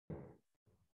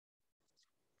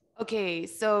Okay,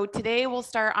 so today we'll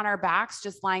start on our backs,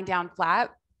 just lying down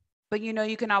flat, but you know,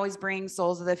 you can always bring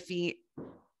soles of the feet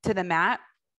to the mat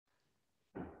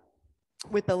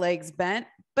with the legs bent.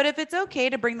 But if it's okay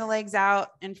to bring the legs out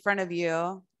in front of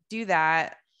you, do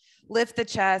that. Lift the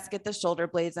chest, get the shoulder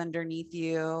blades underneath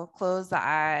you, close the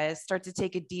eyes, start to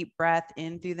take a deep breath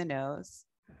in through the nose,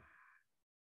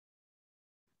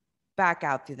 back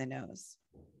out through the nose.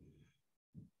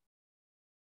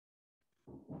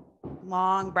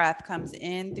 Long breath comes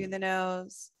in through the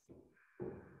nose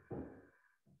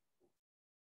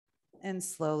and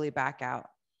slowly back out.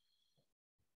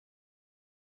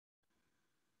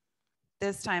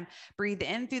 This time, breathe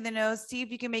in through the nose. See if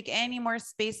you can make any more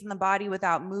space in the body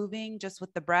without moving, just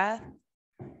with the breath.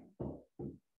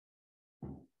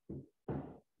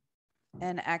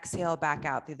 And exhale back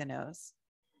out through the nose.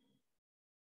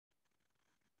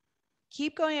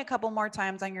 Keep going a couple more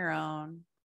times on your own.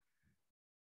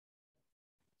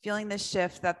 Feeling the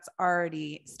shift that's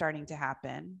already starting to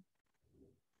happen.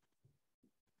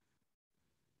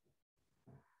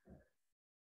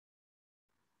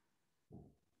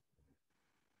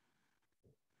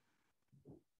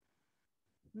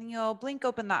 And you'll blink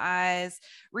open the eyes,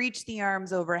 reach the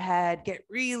arms overhead, get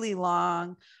really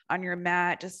long on your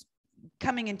mat, just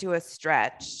coming into a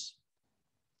stretch.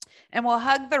 And we'll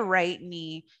hug the right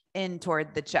knee in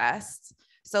toward the chest.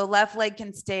 So left leg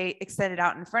can stay extended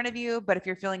out in front of you, but if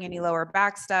you're feeling any lower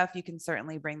back stuff, you can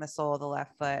certainly bring the sole of the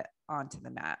left foot onto the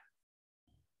mat.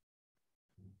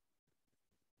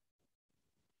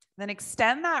 Then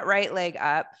extend that right leg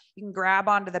up. You can grab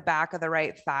onto the back of the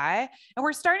right thigh. And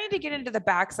we're starting to get into the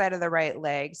back side of the right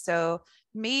leg. So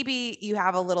maybe you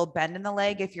have a little bend in the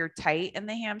leg if you're tight in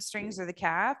the hamstrings or the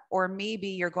calf, or maybe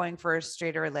you're going for a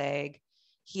straighter leg.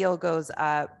 Heel goes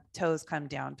up, toes come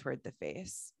down toward the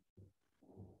face.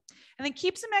 And then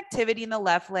keep some activity in the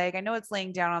left leg. I know it's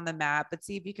laying down on the mat, but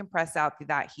see if you can press out through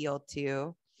that heel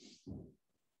too.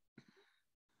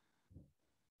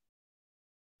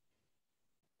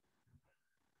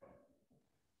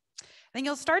 Then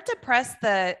you'll start to press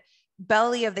the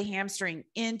belly of the hamstring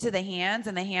into the hands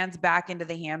and the hands back into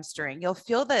the hamstring. You'll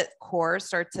feel the core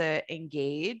start to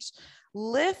engage.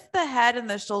 Lift the head and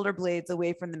the shoulder blades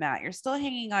away from the mat. You're still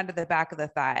hanging onto the back of the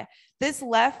thigh. This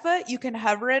left foot, you can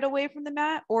hover it away from the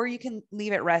mat or you can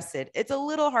leave it rested. It's a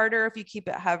little harder if you keep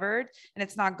it hovered and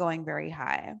it's not going very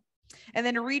high. And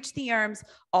then reach the arms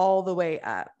all the way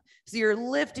up. So you're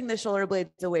lifting the shoulder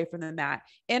blades away from the mat.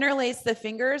 Interlace the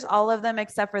fingers, all of them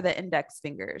except for the index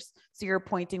fingers. So you're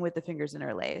pointing with the fingers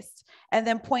interlaced. And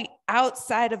then point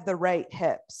outside of the right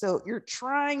hip. So you're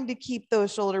trying to keep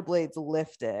those shoulder blades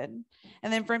lifted.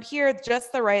 And then from here,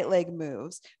 just the right leg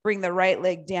moves. Bring the right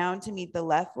leg down to meet the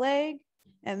left leg.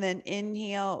 And then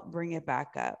inhale, bring it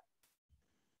back up.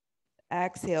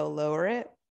 Exhale, lower it.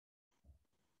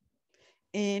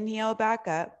 Inhale, back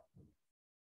up.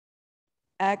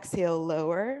 Exhale,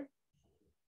 lower.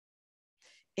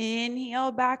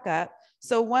 Inhale, back up.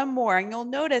 So one more, and you'll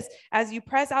notice as you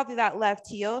press out through that left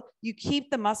heel, you keep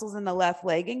the muscles in the left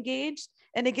leg engaged,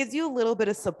 and it gives you a little bit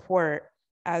of support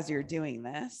as you're doing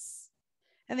this.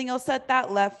 And then you'll set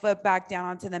that left foot back down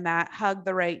onto the mat, hug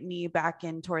the right knee back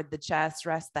in toward the chest,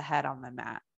 rest the head on the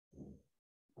mat.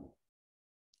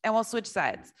 And we'll switch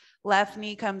sides. Left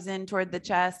knee comes in toward the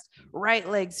chest, right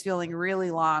leg's feeling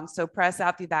really long. So press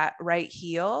out through that right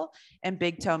heel and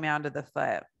big toe mound to the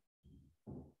foot.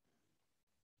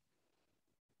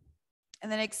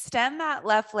 And then extend that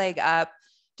left leg up.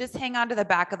 Just hang on to the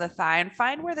back of the thigh and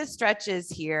find where the stretch is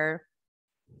here.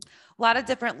 A lot of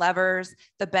different levers.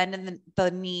 The bend in the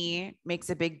knee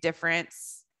makes a big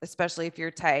difference, especially if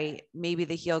you're tight. Maybe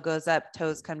the heel goes up,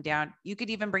 toes come down. You could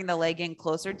even bring the leg in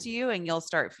closer to you and you'll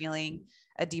start feeling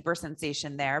a deeper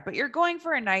sensation there. But you're going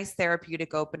for a nice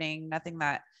therapeutic opening, nothing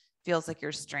that feels like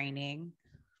you're straining.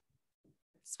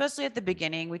 Especially at the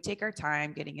beginning, we take our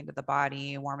time getting into the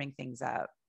body, warming things up.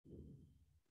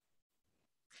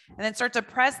 And then start to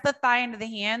press the thigh into the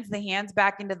hands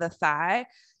back into the thigh.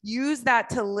 Use that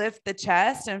to lift the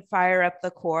chest and fire up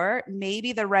the core.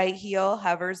 Maybe the right heel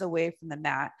hovers away from the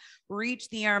mat. Reach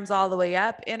the arms all the way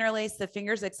up, interlace the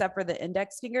fingers except for the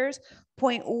index fingers.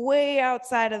 Point way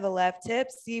outside of the left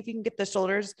hip. See if you can get the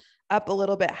shoulders up a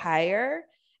little bit higher.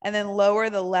 And then lower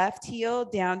the left heel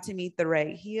down to meet the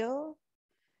right heel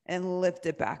and lift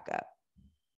it back up.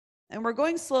 And we're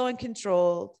going slow and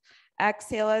controlled.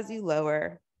 Exhale as you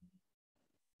lower.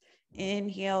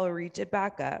 Inhale, reach it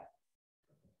back up.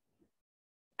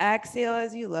 Exhale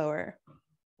as you lower.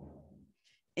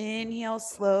 Inhale,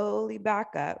 slowly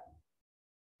back up.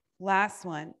 Last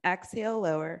one, exhale,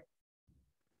 lower.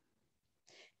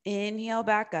 Inhale,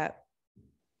 back up.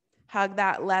 Hug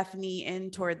that left knee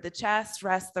in toward the chest.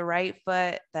 Rest the right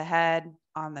foot, the head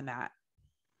on the mat.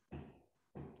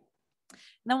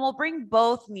 Then we'll bring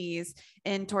both knees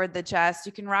in toward the chest.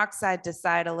 You can rock side to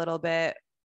side a little bit.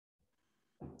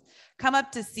 Come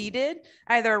up to seated,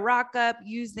 either rock up,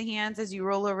 use the hands as you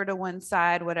roll over to one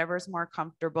side, whatever's more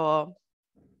comfortable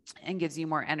and gives you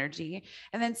more energy.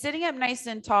 And then sitting up nice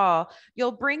and tall,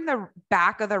 you'll bring the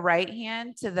back of the right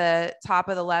hand to the top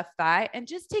of the left thigh and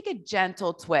just take a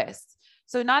gentle twist.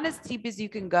 So not as deep as you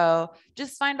can go,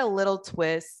 just find a little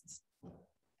twist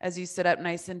as you sit up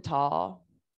nice and tall.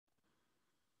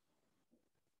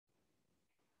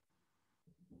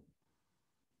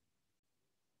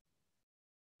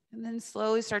 And then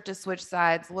slowly start to switch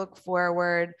sides, look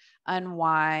forward,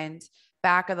 unwind,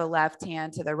 back of the left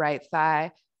hand to the right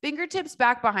thigh. Fingertips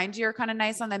back behind you are kind of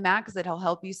nice on the mat because it'll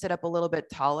help you sit up a little bit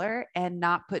taller and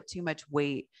not put too much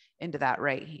weight into that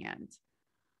right hand.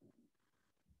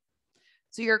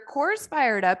 So your core's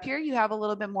fired up here. You have a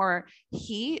little bit more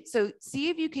heat. So see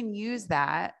if you can use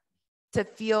that to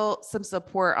feel some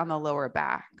support on the lower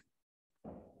back.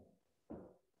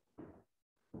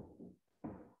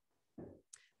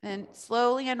 And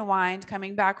slowly unwind,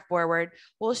 coming back forward.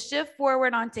 We'll shift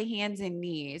forward onto hands and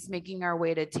knees, making our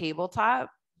way to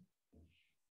tabletop.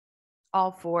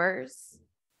 All fours.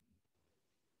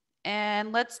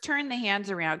 And let's turn the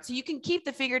hands around. So you can keep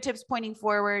the fingertips pointing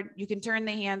forward. You can turn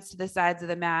the hands to the sides of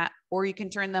the mat, or you can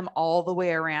turn them all the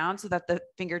way around so that the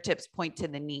fingertips point to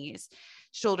the knees.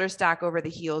 Shoulders stack over the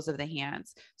heels of the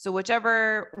hands. So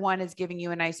whichever one is giving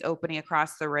you a nice opening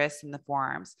across the wrists and the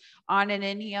forearms. On an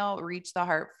inhale, reach the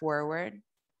heart forward.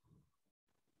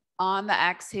 On the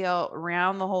exhale,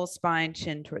 round the whole spine,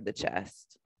 chin toward the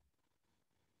chest.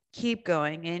 Keep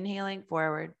going, inhaling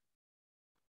forward.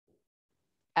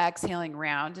 Exhaling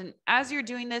round. And as you're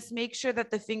doing this, make sure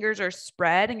that the fingers are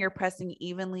spread and you're pressing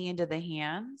evenly into the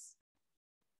hands.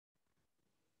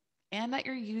 And that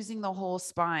you're using the whole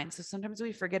spine. So sometimes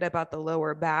we forget about the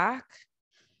lower back,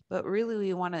 but really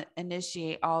we want to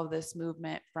initiate all of this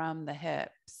movement from the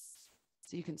hips.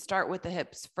 So you can start with the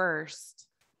hips first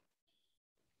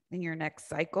in your next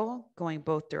cycle, going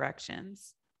both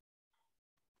directions.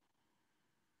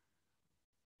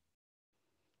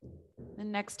 The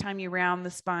next time you round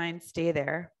the spine, stay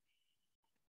there.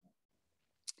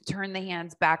 Turn the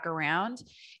hands back around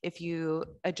if you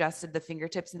adjusted the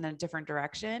fingertips in a different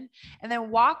direction. And then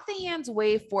walk the hands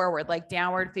way forward, like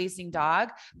downward facing dog,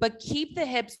 but keep the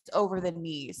hips over the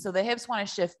knees. So the hips want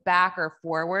to shift back or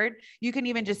forward. You can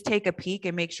even just take a peek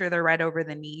and make sure they're right over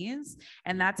the knees.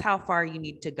 And that's how far you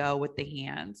need to go with the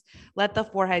hands. Let the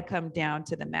forehead come down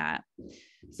to the mat.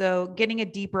 So getting a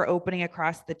deeper opening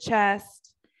across the chest,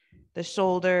 the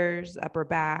shoulders, upper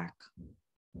back.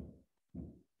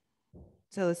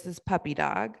 So this is puppy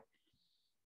dog.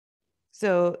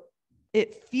 So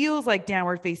it feels like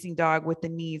downward facing dog with the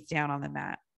knees down on the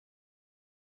mat,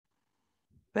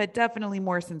 but definitely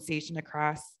more sensation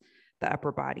across the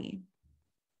upper body.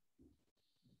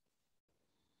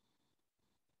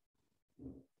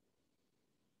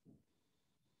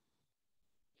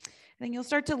 Then you'll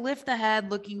start to lift the head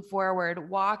looking forward,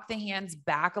 walk the hands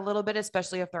back a little bit,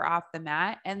 especially if they're off the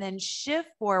mat, and then shift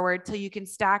forward till you can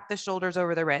stack the shoulders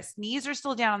over the wrists. Knees are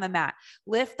still down on the mat.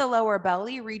 Lift the lower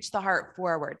belly, reach the heart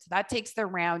forward. So that takes the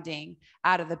rounding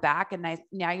out of the back, and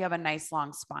now you have a nice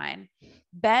long spine.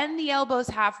 Bend the elbows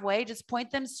halfway, just point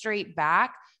them straight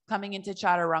back, coming into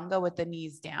chaturanga with the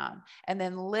knees down, and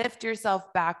then lift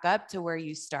yourself back up to where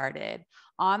you started.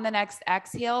 On the next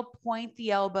exhale, point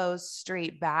the elbows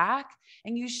straight back,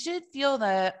 and you should feel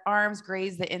the arms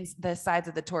graze the sides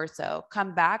of the torso.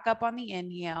 Come back up on the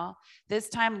inhale. This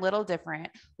time, little different.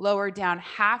 Lower down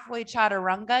halfway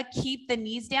chaturanga. Keep the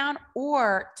knees down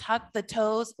or tuck the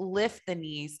toes, lift the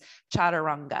knees,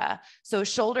 chaturanga. So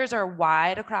shoulders are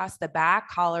wide across the back,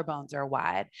 collarbones are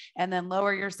wide, and then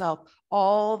lower yourself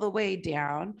all the way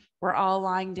down. We're all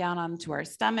lying down onto our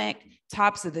stomach,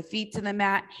 tops of the feet to the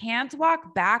mat. Hands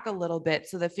walk back a little bit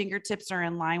so the fingertips are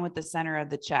in line with the center of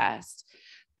the chest.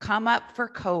 Come up for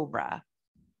cobra.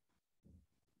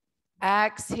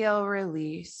 Exhale,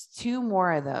 release. 2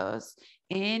 more of those.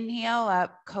 Inhale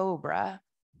up, cobra.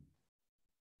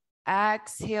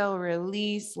 Exhale,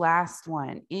 release. Last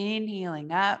one.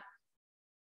 Inhaling up.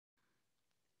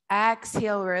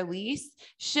 Exhale, release.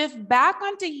 Shift back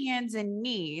onto hands and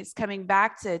knees, coming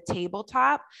back to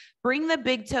tabletop. Bring the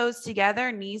big toes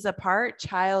together, knees apart,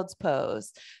 child's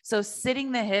pose. So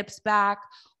sitting the hips back,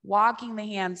 walking the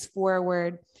hands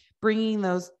forward, bringing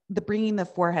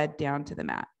the forehead down to the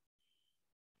mat.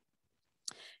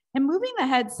 And moving the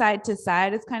head side to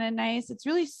side is kind of nice. It's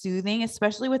really soothing,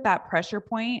 especially with that pressure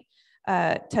point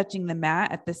touching the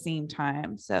mat at the same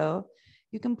time. So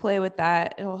you can play with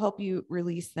that. It'll help you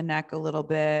release the neck a little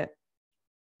bit.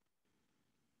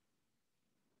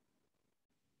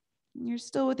 You're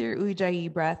still with your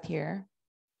Ujjayi breath here.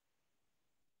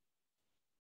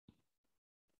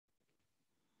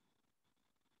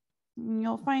 And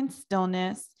you'll find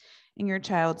stillness in your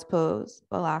child's pose,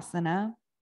 Balasana.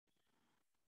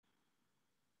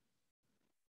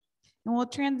 And we'll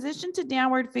transition to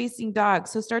downward facing dog.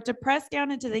 So start to press down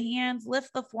into the hands,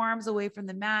 lift the forearms away from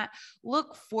the mat,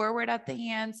 look forward at the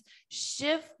hands,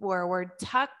 shift forward,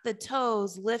 tuck the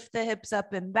toes, lift the hips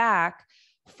up and back.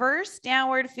 First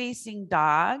downward facing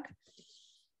dog.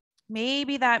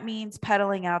 Maybe that means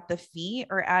pedaling out the feet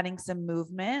or adding some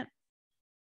movement.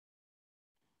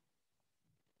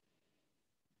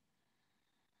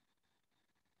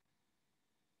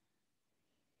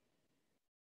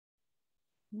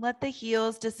 Let the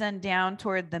heels descend down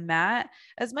toward the mat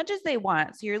as much as they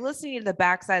want. So you're listening to the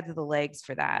back sides of the legs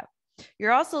for that.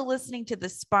 You're also listening to the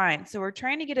spine. So we're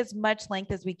trying to get as much length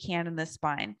as we can in the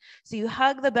spine. So you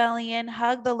hug the belly in,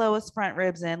 hug the lowest front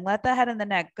ribs in, let the head and the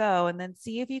neck go, and then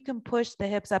see if you can push the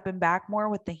hips up and back more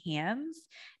with the hands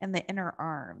and the inner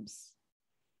arms.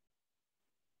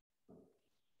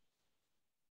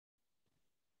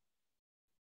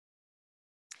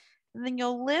 And then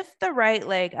you'll lift the right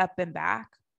leg up and back.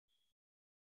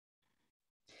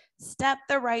 Step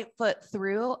the right foot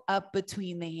through up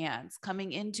between the hands,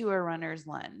 coming into a runner's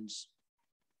lunge.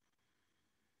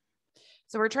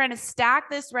 So we're trying to stack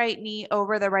this right knee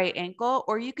over the right ankle,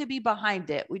 or you could be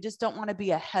behind it. We just don't want to be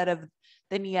ahead of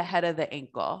the knee, ahead of the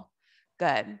ankle.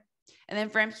 Good. And then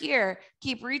from here,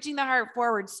 keep reaching the heart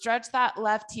forward, stretch that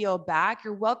left heel back.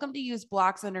 You're welcome to use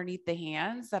blocks underneath the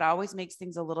hands. That always makes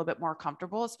things a little bit more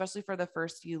comfortable, especially for the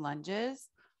first few lunges.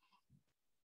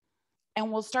 And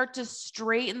we'll start to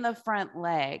straighten the front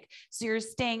leg. So you're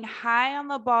staying high on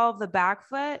the ball of the back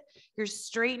foot. You're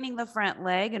straightening the front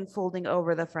leg and folding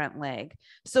over the front leg.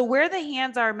 So where the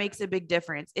hands are makes a big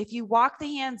difference. If you walk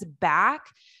the hands back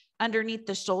underneath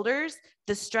the shoulders,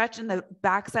 the stretch in the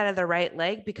backside of the right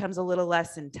leg becomes a little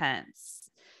less intense.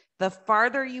 The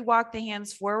farther you walk the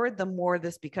hands forward, the more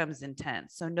this becomes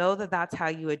intense. So know that that's how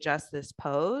you adjust this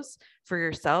pose for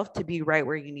yourself to be right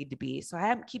where you need to be. So I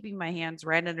am keeping my hands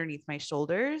right underneath my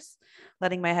shoulders,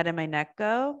 letting my head and my neck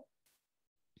go,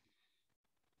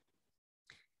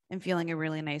 and feeling a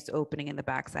really nice opening in the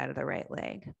backside of the right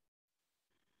leg.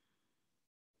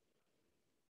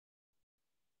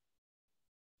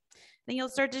 Then you'll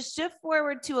start to shift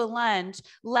forward to a lunge,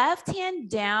 left hand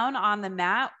down on the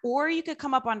mat, or you could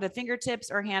come up onto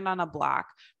fingertips or hand on a block.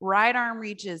 Right arm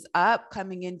reaches up,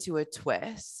 coming into a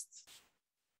twist.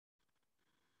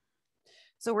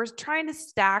 So we're trying to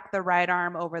stack the right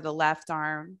arm over the left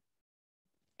arm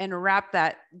and wrap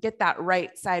that, get that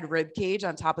right side rib cage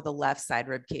on top of the left side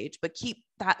rib cage, but keep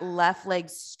that left leg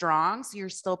strong so you're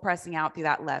still pressing out through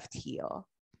that left heel.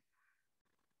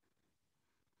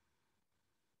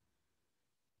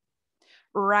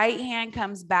 Right hand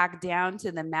comes back down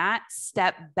to the mat,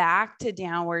 step back to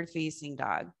downward facing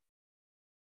dog.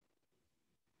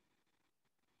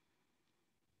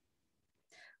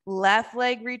 Left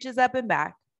leg reaches up and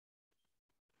back.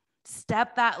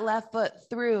 Step that left foot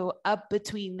through up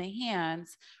between the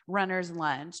hands, runner's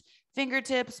lunge.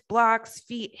 Fingertips, blocks,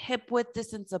 feet hip width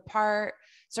distance apart.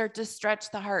 Start to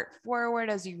stretch the heart forward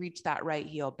as you reach that right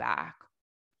heel back.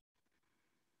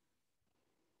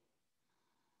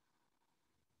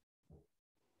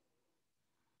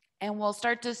 And we'll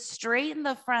start to straighten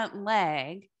the front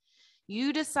leg.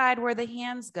 You decide where the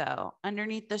hands go.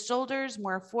 Underneath the shoulders,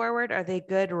 more forward. Are they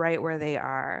good right where they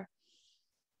are?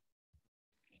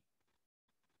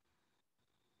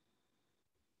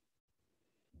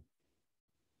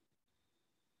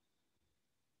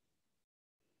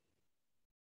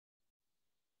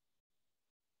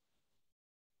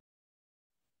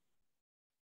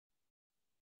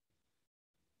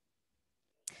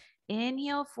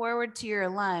 Inhale forward to your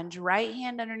lunge, right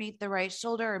hand underneath the right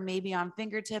shoulder or maybe on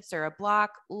fingertips or a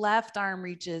block. Left arm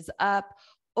reaches up,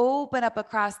 open up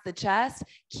across the chest.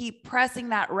 Keep pressing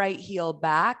that right heel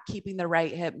back, keeping the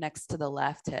right hip next to the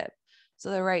left hip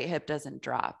so the right hip doesn't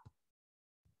drop.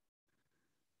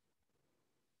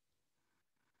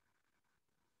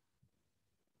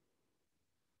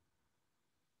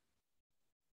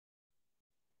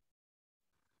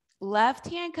 Left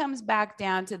hand comes back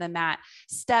down to the mat.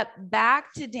 Step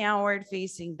back to downward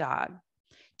facing dog.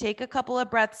 Take a couple of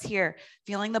breaths here,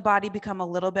 feeling the body become a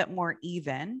little bit more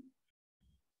even.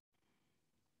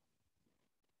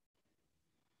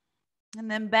 And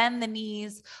then bend the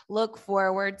knees, look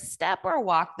forward, step or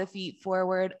walk the feet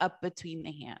forward up between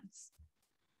the hands.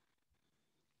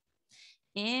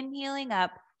 Inhaling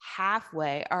up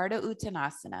halfway, Ardha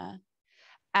Uttanasana.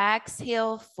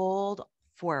 Exhale, fold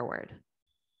forward.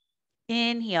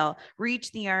 Inhale,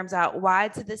 reach the arms out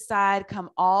wide to the side, come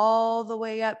all the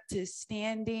way up to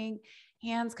standing.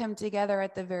 Hands come together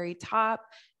at the very top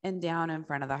and down in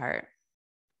front of the heart.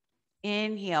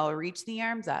 Inhale, reach the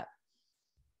arms up.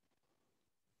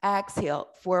 Exhale,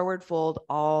 forward fold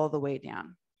all the way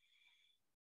down.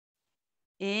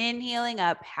 Inhaling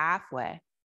up halfway.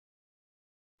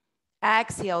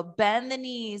 Exhale, bend the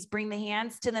knees, bring the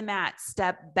hands to the mat,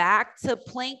 step back to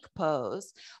plank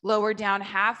pose, lower down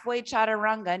halfway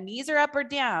chaturanga, knees are up or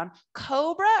down,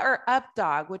 cobra or up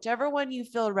dog, whichever one you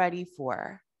feel ready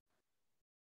for.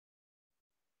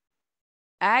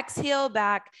 Exhale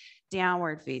back,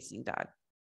 downward facing dog.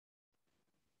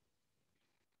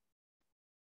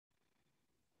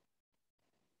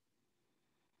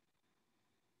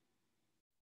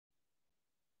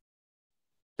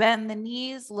 Bend the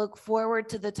knees, look forward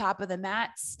to the top of the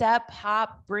mat, step,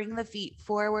 hop, bring the feet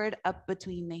forward up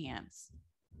between the hands.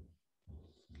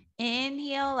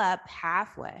 Inhale up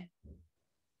halfway.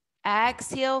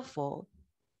 Exhale, fold.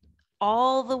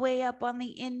 All the way up on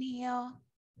the inhale.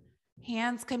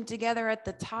 Hands come together at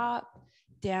the top,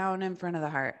 down in front of the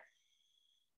heart.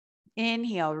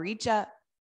 Inhale, reach up.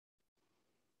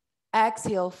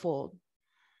 Exhale, fold.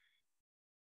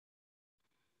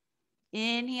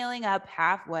 Inhaling up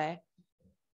halfway.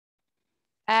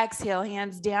 Exhale,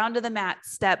 hands down to the mat,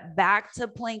 step back to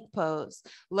plank pose,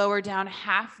 lower down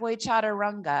halfway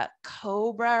chaturanga,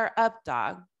 cobra or up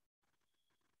dog.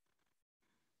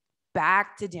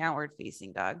 Back to downward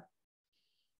facing dog.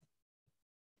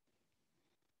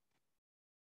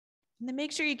 And then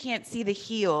make sure you can't see the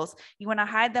heels. You want to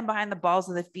hide them behind the balls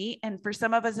of the feet. And for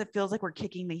some of us, it feels like we're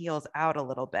kicking the heels out a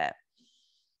little bit.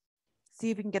 See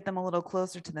if you can get them a little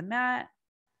closer to the mat.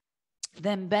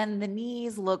 Then bend the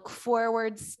knees, look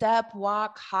forward, step,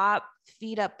 walk, hop,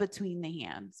 feet up between the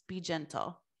hands. Be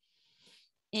gentle.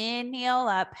 Inhale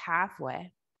up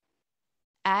halfway.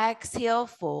 Exhale,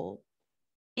 fold.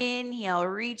 Inhale,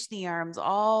 reach the arms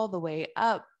all the way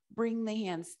up. Bring the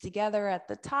hands together at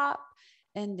the top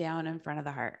and down in front of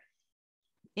the heart.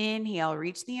 Inhale,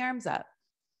 reach the arms up.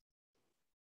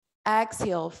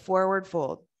 Exhale, forward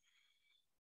fold.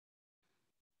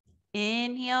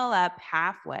 Inhale up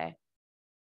halfway.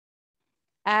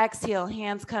 Exhale,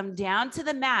 hands come down to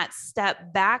the mat,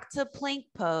 step back to plank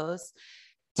pose.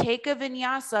 Take a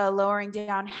vinyasa, lowering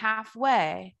down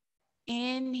halfway.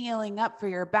 Inhaling up for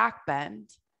your back bend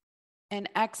and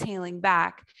exhaling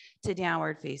back to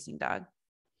downward facing dog.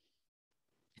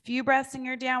 A few breaths in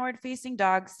your downward facing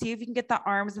dog. See if you can get the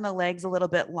arms and the legs a little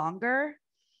bit longer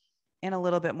and a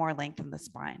little bit more length in the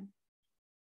spine.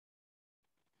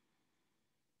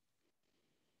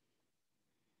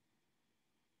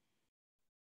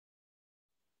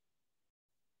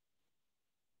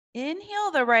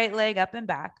 Inhale the right leg up and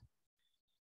back.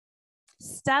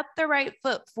 Step the right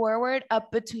foot forward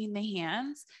up between the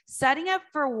hands, setting up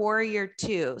for warrior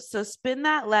two. So spin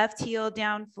that left heel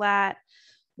down flat,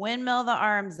 windmill the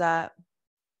arms up,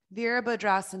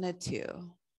 Virabhadrasana 2.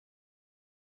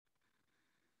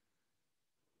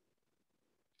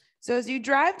 So as you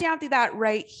drive down through that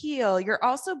right heel, you're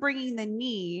also bringing the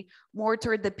knee more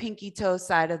toward the pinky toe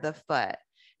side of the foot.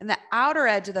 And the outer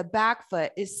edge of the back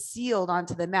foot is sealed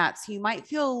onto the mat. So you might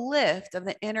feel a lift of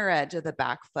the inner edge of the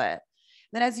back foot.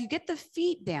 Then as you get the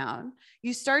feet down,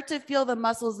 you start to feel the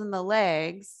muscles in the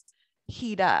legs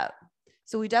heat up.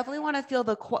 So we definitely want to feel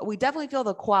the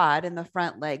quad in the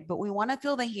front leg, but we want to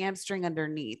feel the hamstring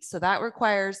underneath. So that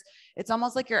requires, it's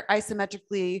almost like you're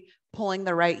isometrically pulling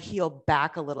the right heel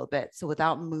back a little bit. So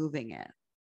without moving it.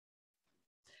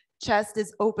 Chest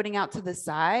is opening out to the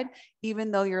side, even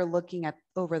though you're looking at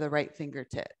over the right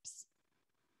fingertips.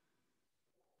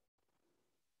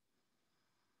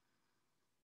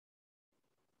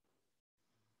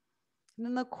 And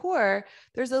in the core,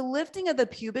 there's a lifting of the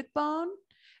pubic bone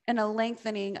and a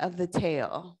lengthening of the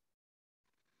tail.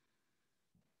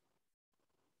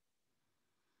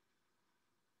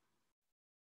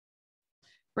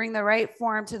 Bring the right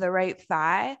forearm to the right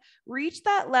thigh. Reach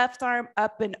that left arm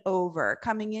up and over,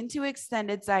 coming into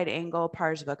extended side angle,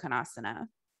 Parsvakonasana.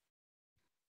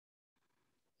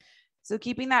 So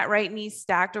keeping that right knee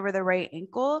stacked over the right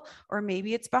ankle, or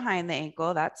maybe it's behind the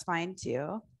ankle, that's fine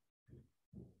too.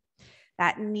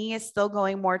 That knee is still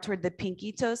going more toward the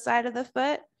pinky toe side of the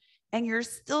foot, and you're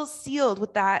still sealed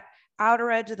with that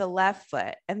outer edge of the left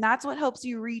foot. And that's what helps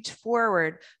you reach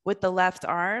forward with the left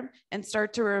arm and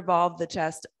start to revolve the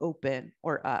chest open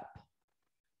or up.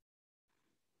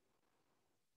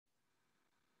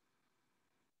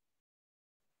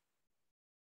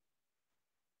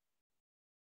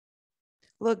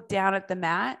 Look down at the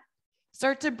mat.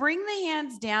 Start to bring the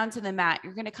hands down to the mat.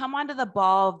 You're going to come onto the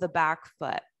ball of the back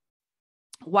foot.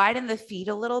 Widen the feet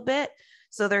a little bit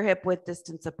so they're hip width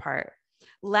distance apart.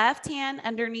 Left hand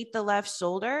underneath the left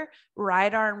shoulder,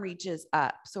 right arm reaches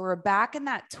up. So we're back in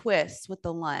that twist with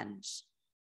the lunge.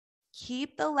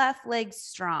 Keep the left leg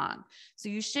strong. So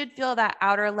you should feel that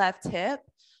outer left hip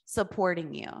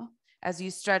supporting you as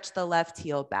you stretch the left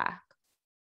heel back.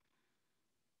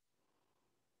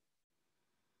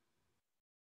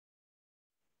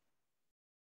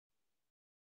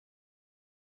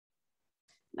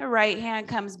 The right hand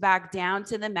comes back down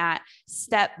to the mat.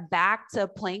 Step back to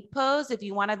plank pose. If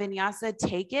you want a vinyasa,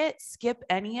 take it, skip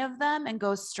any of them, and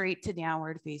go straight to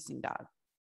downward facing dog.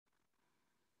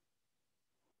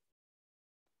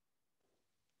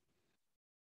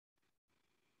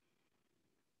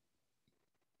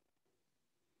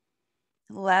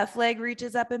 Left leg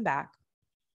reaches up and back.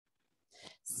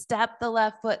 Step the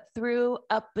left foot through,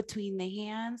 up between the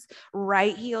hands,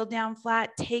 right heel down flat.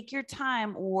 Take your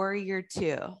time, warrior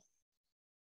two.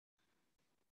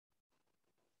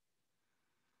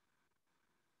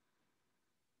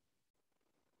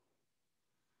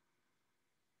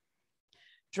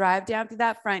 Drive down through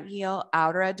that front heel,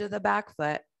 outer edge of the back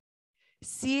foot.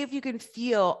 See if you can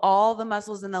feel all the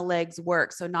muscles in the legs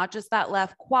work. So not just that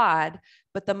left quad,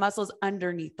 but the muscles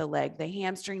underneath the leg, the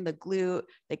hamstring, the glute,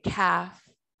 the calf,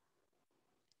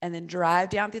 and then drive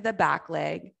down through the back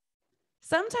leg.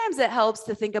 Sometimes it helps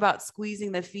to think about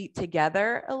squeezing the feet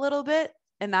together a little bit,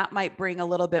 and that might bring a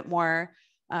little bit more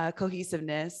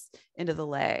cohesiveness into the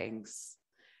legs.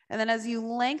 And then as you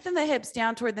lengthen the hips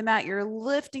down toward the mat, you're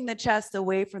lifting the chest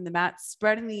away from the mat,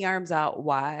 spreading the arms out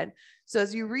wide. So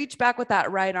as you reach back with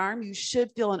that right arm, you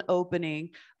should feel an opening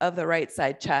of the right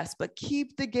side chest, but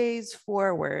keep the gaze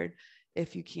forward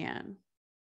if you can.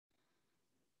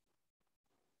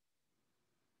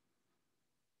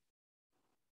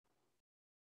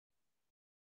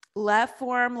 Left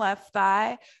forearm, left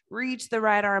thigh, reach the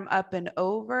right arm up and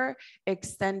over,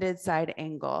 extended side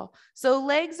angle. So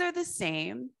legs are the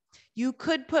same. You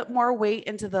could put more weight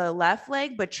into the left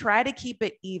leg, but try to keep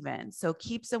it even. So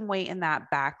keep some weight in that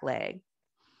back leg.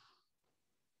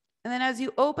 And then as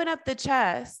you open up the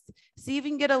chest, see if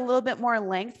you can get a little bit more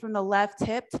length from the left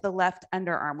hip to the left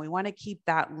underarm. We want to keep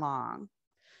that long.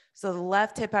 So the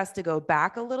left hip has to go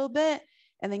back a little bit,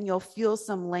 and then you'll feel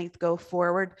some length go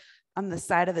forward on the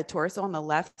side of the torso on the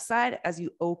left side as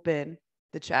you open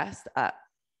the chest up.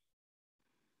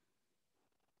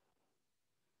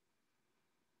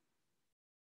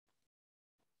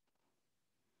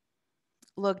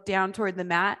 Look down toward the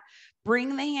mat.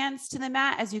 Bring the hands to the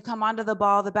mat as you come onto the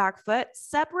ball of the back foot.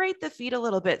 Separate the feet a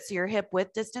little bit so you're hip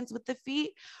width distance with the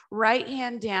feet. Right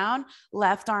hand down,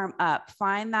 left arm up.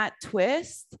 Find that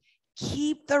twist.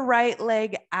 Keep the right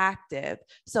leg active.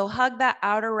 So hug that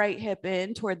outer right hip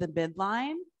in toward the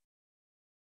midline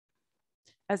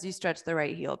as you stretch the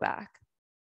right heel back.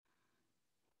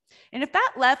 And if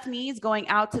that left knee is going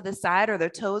out to the side or the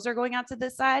toes are going out to the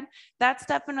side, that's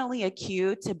definitely a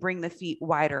cue to bring the feet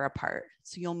wider apart.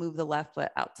 So you'll move the left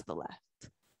foot out to the left.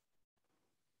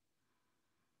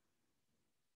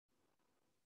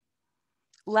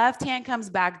 Left hand comes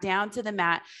back down to the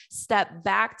mat. Step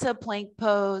back to plank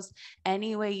pose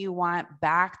any way you want,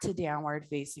 back to downward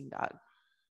facing dog.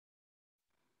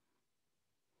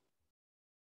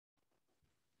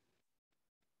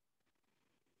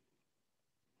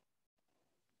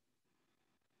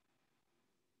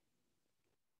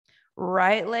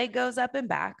 Right leg goes up and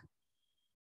back.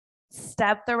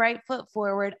 Step the right foot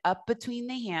forward, up between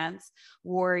the hands,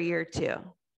 warrior two.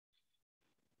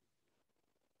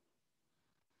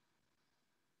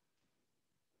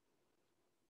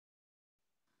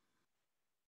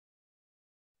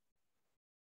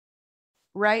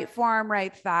 Right forearm,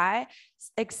 right thigh,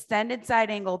 extended side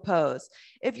angle pose.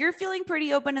 If you're feeling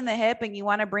pretty open in the hip and you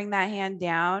want to bring that hand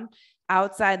down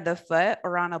outside the foot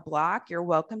or on a block, you're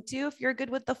welcome to. If you're good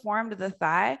with the forearm to the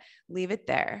thigh, leave it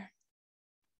there.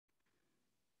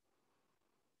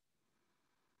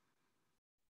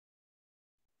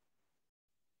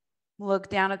 Look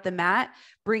down at the mat,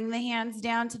 bring the hands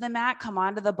down to the mat, come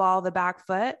onto the ball of the back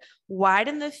foot,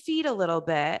 widen the feet a little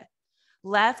bit.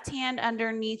 Left hand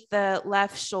underneath the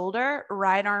left shoulder,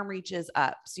 right arm reaches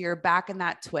up. So you're back in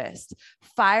that twist.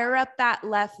 Fire up that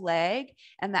left leg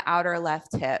and the outer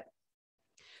left hip.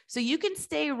 So you can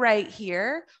stay right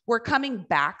here. We're coming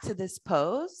back to this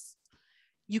pose.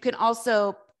 You can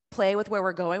also play with where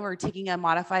we're going. We're taking a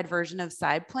modified version of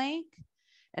side plank.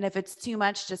 And if it's too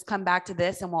much, just come back to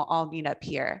this and we'll all meet up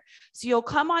here. So you'll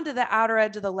come onto the outer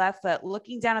edge of the left foot,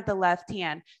 looking down at the left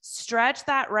hand, stretch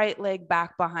that right leg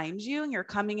back behind you and you're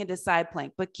coming into side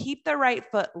plank, but keep the right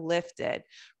foot lifted.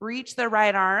 Reach the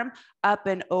right arm up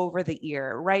and over the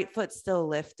ear, right foot still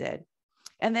lifted.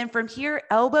 And then from here,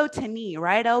 elbow to knee,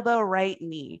 right elbow, right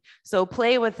knee. So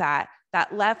play with that.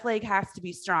 That left leg has to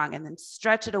be strong and then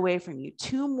stretch it away from you.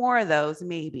 2 more of those,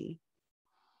 maybe.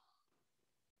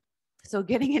 So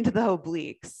getting into the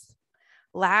obliques.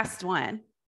 Last one.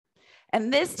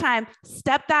 And this time,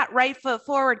 step that right foot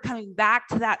forward, coming back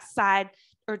to that side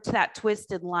or to that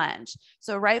twisted lunge.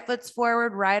 So right foot's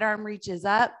forward, right arm reaches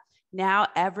up. Now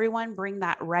everyone bring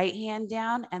that right hand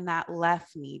down and that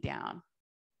left knee down.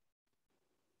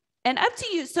 And up to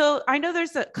you. So I know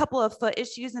there's a couple of foot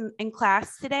issues in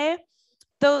class today.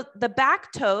 Though the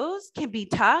back toes can be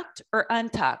tucked or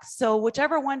untucked. So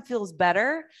whichever one feels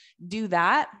better, do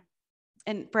that.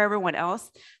 And for everyone else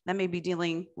that may be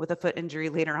dealing with a foot injury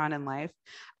later on in life.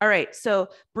 All right, so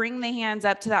bring the hands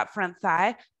up to that front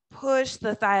thigh, push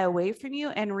the thigh away from you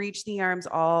and reach the arms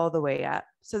all the way up.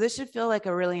 So this should feel like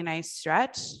a really nice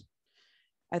stretch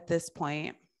at this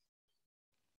point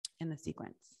in the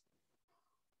sequence.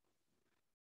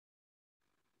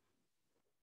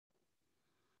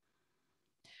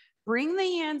 Bring the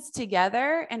hands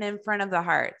together and in front of the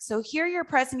heart. So here you're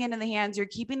pressing into the hands, you're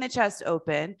keeping the chest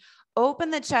open. Open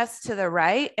the chest to the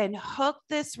right and hook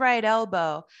this right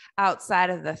elbow outside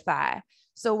of the thigh.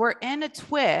 So we're in a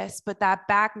twist, but that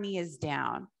back knee is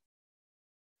down.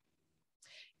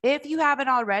 If you haven't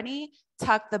already,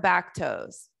 tuck the back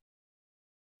toes.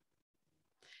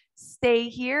 Stay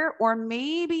here, or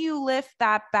maybe you lift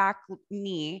that back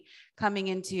knee coming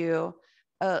into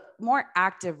a more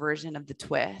active version of the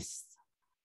twist.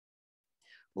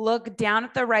 Look down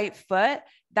at the right foot.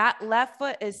 That left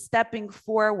foot is stepping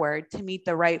forward to meet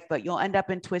the right foot. You'll end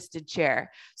up in twisted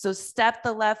chair. So step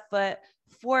the left foot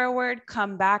forward,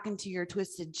 come back into your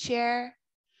twisted chair,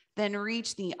 then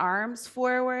reach the arms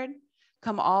forward,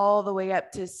 come all the way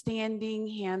up to standing,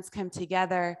 hands come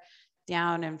together,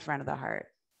 down in front of the heart.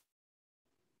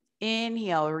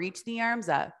 Inhale, reach the arms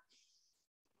up.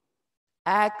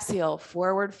 Exhale,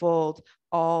 forward fold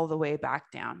all the way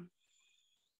back down.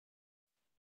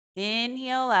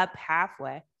 Inhale up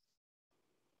halfway.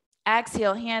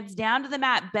 Exhale, hands down to the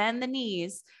mat, bend the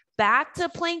knees, back to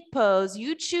plank pose.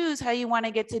 You choose how you want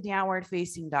to get to downward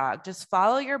facing dog. Just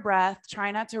follow your breath.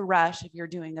 Try not to rush if you're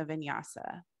doing a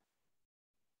vinyasa.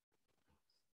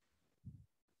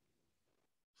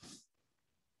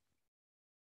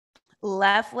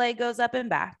 Left leg goes up and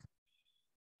back.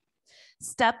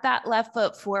 Step that left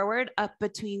foot forward up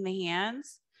between the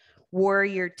hands.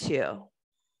 Warrior 2.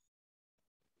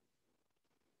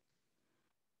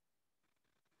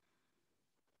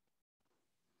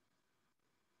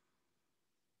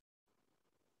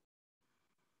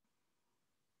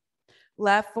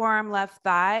 Left forearm, left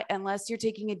thigh. Unless you're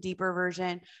taking a deeper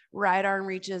version, right arm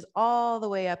reaches all the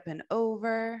way up and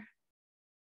over.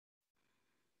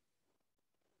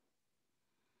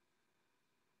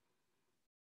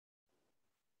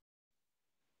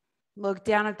 Look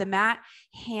down at the mat,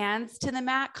 hands to the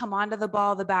mat, come onto the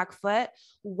ball of the back foot,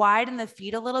 widen the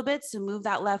feet a little bit. So move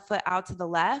that left foot out to the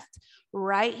left,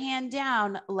 right hand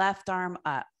down, left arm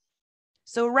up.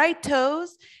 So right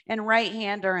toes and right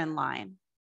hand are in line.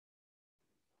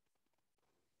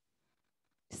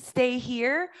 Stay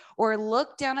here or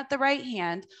look down at the right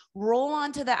hand, roll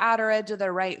onto the outer edge of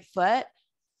the right foot,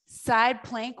 side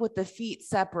plank with the feet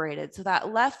separated. So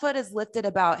that left foot is lifted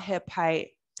about hip height.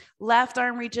 Left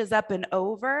arm reaches up and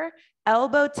over,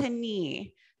 elbow to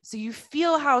knee. So you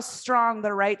feel how strong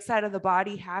the right side of the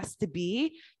body has to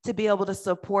be able to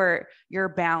support your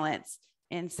balance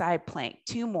in side plank.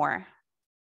 2 more.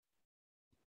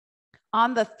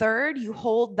 On the third, you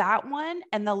hold that one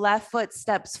and the left foot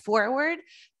steps forward,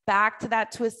 back to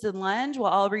that twisted lunge. We'll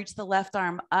all reach the left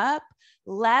arm up.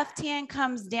 Left hand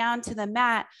comes down to the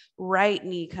mat, right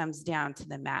knee comes down to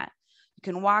the mat.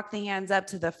 You can walk the hands up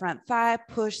to the front thigh,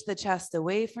 push the chest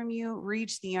away from you,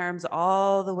 reach the arms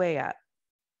all the way up.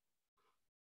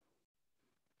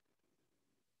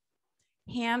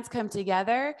 Hands come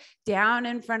together, down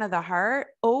in front of the heart,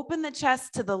 open the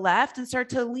chest to the left and start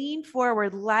to lean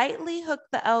forward, lightly hook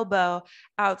the elbow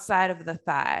outside of the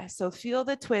thigh. So feel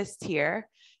the twist here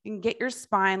and get your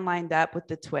spine lined up with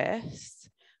the twist,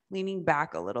 leaning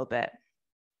back a little bit.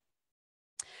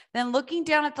 Then looking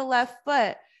down at the left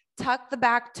foot, tuck the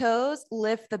back toes,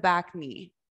 lift the back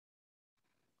knee.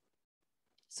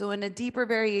 So in a deeper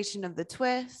variation of the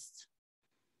twist,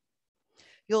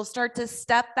 you'll start to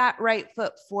step that right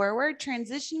foot forward,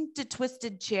 transition to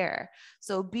twisted chair.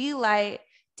 So be light,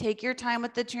 take your time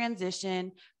with the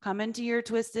transition, come into your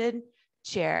twisted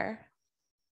chair.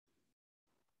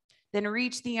 Then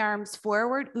reach the arms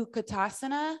forward,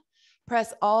 Utkatasana.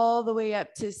 Press all the way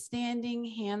up to standing,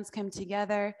 hands come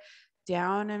together,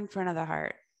 down in front of the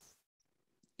heart.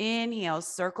 Inhale,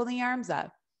 circle the arms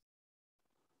up.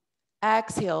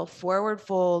 Exhale, forward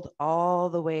fold all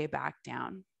the way back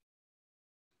down.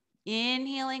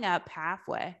 Inhaling up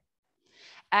halfway.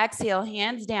 Exhale,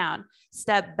 hands down.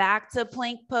 Step back to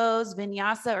plank pose,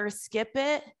 vinyasa or skip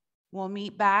it. We'll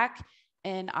meet back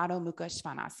in Adho Mukha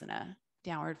Svanasana,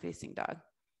 downward facing dog.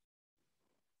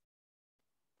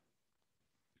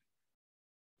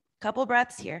 Couple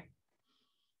breaths here.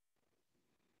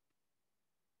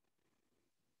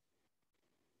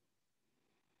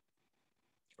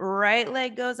 Right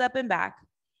leg goes up and back.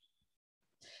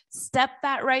 Step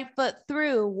that right foot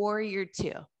through, warrior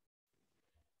two.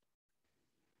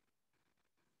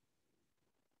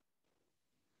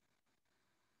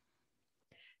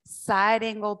 Side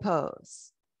angle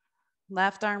pose.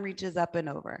 Left arm reaches up and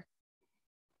over.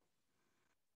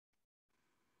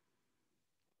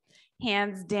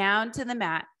 Hands down to the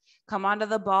mat. Come onto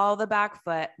the ball of the back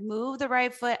foot. Move the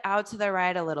right foot out to the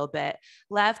right a little bit.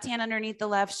 Left hand underneath the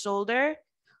left shoulder.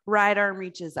 Right arm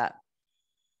reaches up.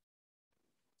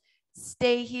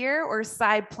 Stay here or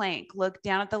side plank. Look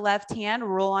down at the left hand,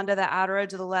 roll onto the outer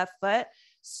edge of the left foot.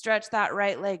 Stretch that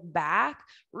right leg back.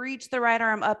 Reach the right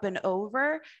arm up and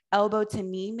over. Elbow to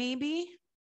knee maybe.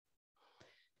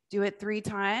 Do it 3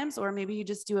 times, or maybe you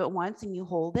just do it once and you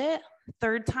hold it.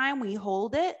 Third time, we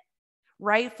hold it.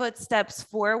 Right foot steps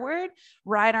forward,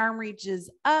 right arm reaches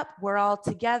up. We're all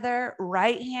together.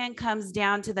 Right hand comes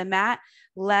down to the mat.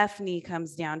 Left knee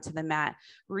comes down to the mat.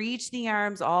 Reach the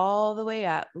arms all the way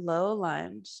up, low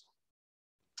lunge.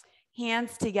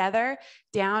 Hands together,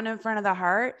 down in front of the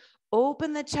heart.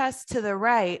 Open the chest to the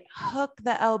right. Hook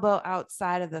the elbow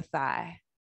outside of the thigh.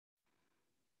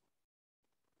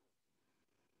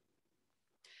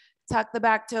 Tuck the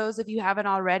back toes if you haven't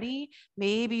already.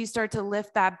 Maybe you start to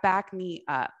lift that back knee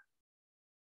up.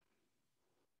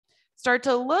 Start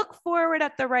to look forward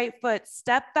at the right foot.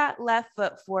 Step that left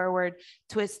foot forward,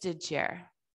 twisted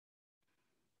chair.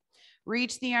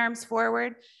 Reach the arms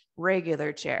forward,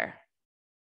 regular chair.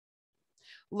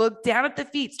 Look down at the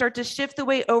feet. Start to shift the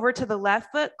weight over to the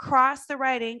left foot. Cross the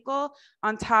right ankle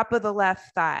on top of the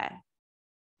left thigh.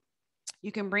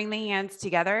 You can bring the hands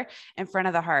together in front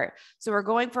of the heart. So we're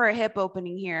going for a hip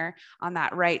opening here on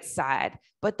that right side,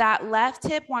 but that left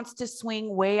hip wants to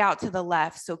swing way out to the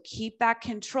left. So keep that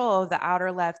control of the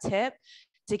outer left hip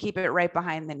to keep it right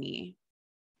behind the knee.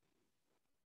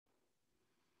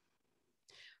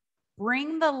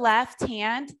 Bring the left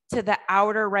hand to the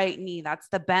outer right knee. That's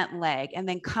the bent leg. And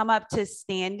then come up to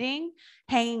standing,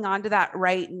 hanging onto that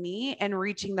right knee and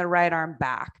reaching the right arm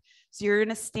back. So you're in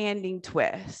a standing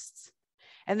twist.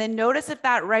 And then notice if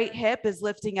that right hip is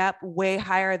lifting up way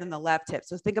higher than the left hip.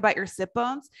 So think about your sit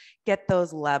bones, get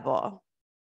those level.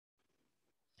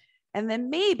 And then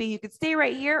maybe you could stay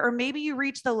right here, or maybe you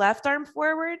reach the left arm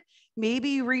forward. Maybe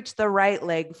you reach the right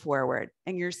leg forward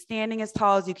and you're standing as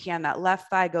tall as you can. That left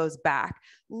thigh goes back.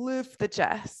 Lift the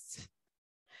chest.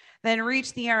 Then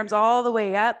reach the arms all the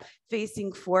way up,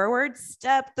 facing forward.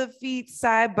 Step the feet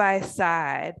side by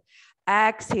side.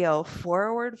 Exhale,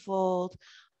 forward fold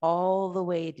all the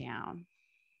way down.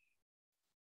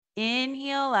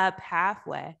 Inhale up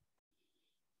halfway.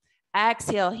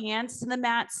 Exhale, hands to the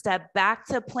mat, step back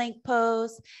to plank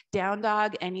pose, down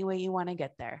dog, any way you want to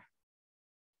get there.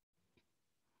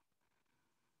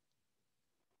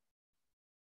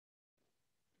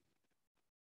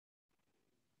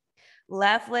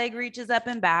 Left leg reaches up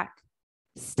and back.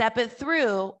 Step it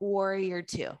through, warrior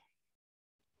two.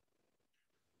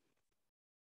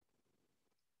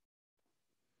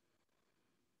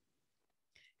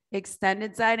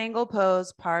 Extended side angle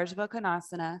pose,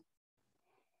 Parsvakonasana.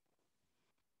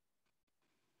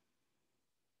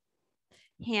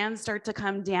 Hands start to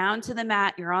come down to the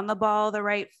mat. You're on the ball of the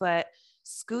right foot.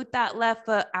 Scoot that left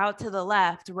foot out to the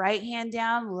left. Right hand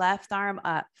down, left arm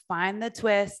up. Find the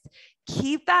twist.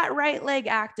 Keep that right leg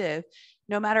active,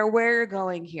 no matter where you're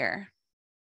going here.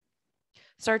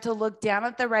 Start to look down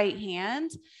at the right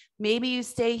hand. Maybe you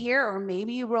stay here, or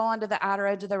maybe you roll onto the outer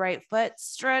edge of the right foot.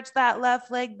 Stretch that left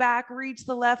leg back, reach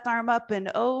the left arm up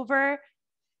and over.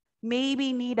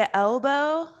 Maybe knee to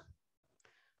elbow.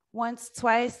 Once,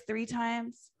 twice, 3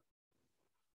 times.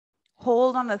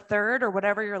 Hold on the third or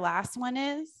whatever your last one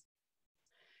is.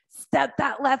 Step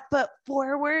that left foot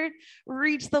forward,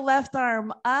 reach the left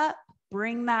arm up,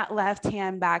 bring that left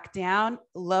hand back down,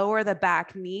 lower the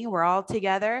back knee. We're all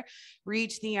together.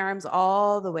 Reach the arms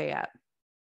all the way up.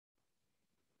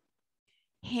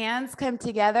 Hands come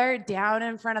together down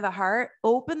in front of the heart.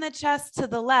 Open the chest to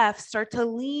the left. Start to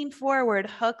lean forward.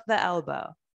 Hook the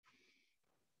elbow.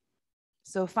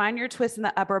 So find your twist in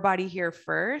the upper body here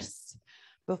first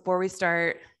before we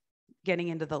start getting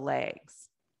into the legs.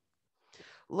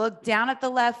 Look down at the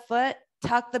left foot.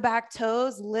 Tuck the back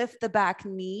toes. Lift the back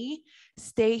knee.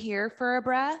 Stay here for a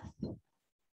breath. And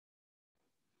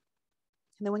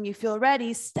then when you feel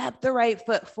ready, step the right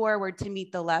foot forward to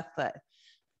meet the left foot.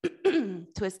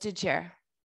 Twisted chair.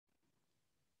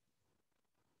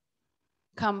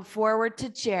 Come forward to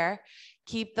chair.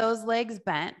 Keep those legs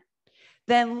bent.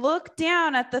 Then look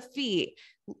down at the feet.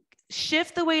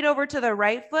 Shift the weight over to the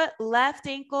right foot, left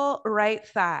ankle, right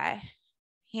thigh.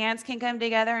 Hands can come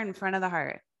together in front of the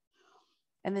heart.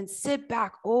 And then sit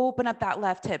back, open up that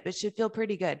left hip. It should feel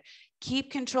pretty good.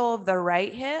 Keep control of the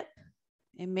right hip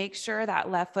and make sure that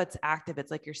left foot's active.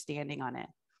 It's like you're standing on it.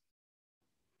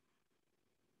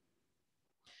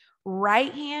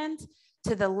 Right hand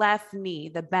to the left knee,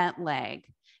 the bent leg,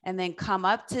 and then come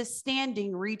up to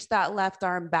standing, reach that left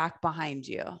arm back behind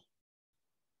you.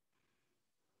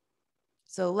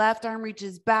 So left arm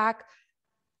reaches back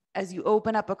as you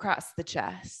open up across the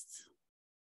chest.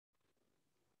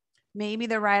 Maybe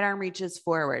the right arm reaches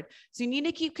forward. So you need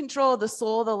to keep control of the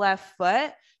sole of the left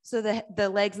foot so that the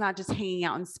leg's not just hanging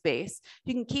out in space.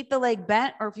 You can keep the leg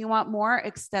bent, or if you want more,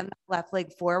 extend the left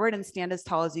leg forward and stand as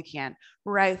tall as you can.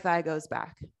 Right thigh goes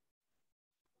back.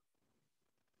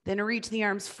 Then reach the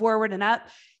arms forward and up.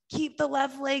 Keep the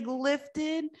left leg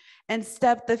lifted and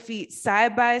step the feet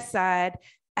side by side.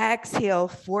 Exhale,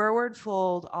 forward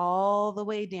fold all the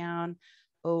way down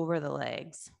over the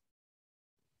legs.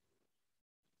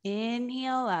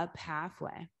 Inhale up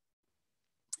halfway.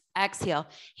 Exhale,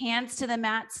 hands to the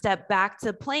mat, step back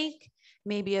to plank,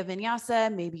 maybe a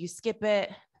vinyasa, maybe you skip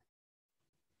it.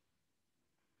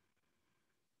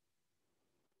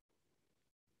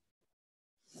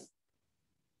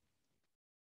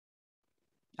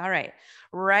 All right,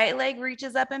 right leg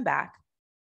reaches up and back.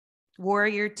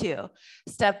 Warrior two.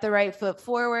 Step the right foot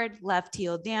forward, left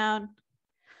heel down.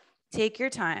 Take your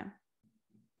time.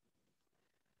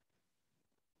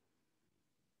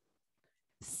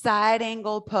 Side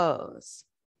angle pose.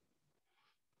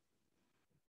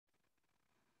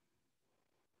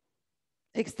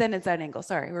 Extended side angle,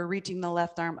 sorry. We're reaching the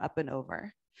left arm up and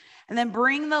over. And then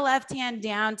bring the left hand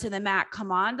down to the mat.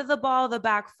 Come onto the ball of the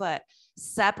back foot.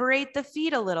 Separate the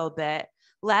feet a little bit.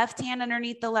 Left hand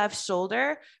underneath the left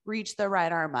shoulder. Reach the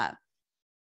right arm up.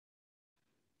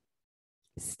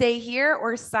 Stay here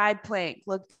or side plank.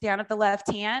 Look down at the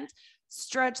left hand.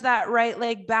 Stretch that right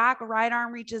leg back. Right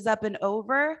arm reaches up and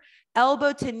over.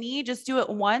 Elbow to knee. Just do it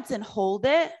once and hold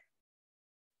it.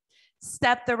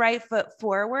 Step the right foot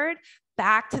forward.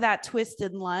 Back to that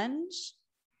twisted lunge.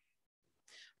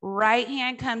 Right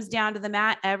hand comes down to the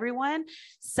mat. Everyone,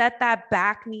 set that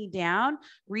back knee down.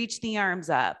 Reach the arms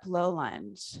up. Low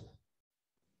lunge.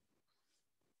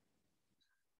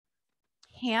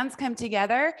 Hands come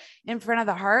together in front of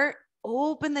the heart.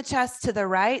 Open the chest to the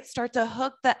right. Start to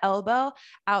hook the elbow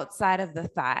outside of the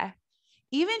thigh.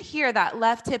 Even here, that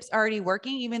left hip's already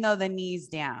working, even though the knee's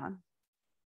down.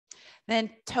 Then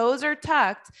toes are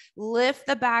tucked. Lift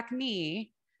the back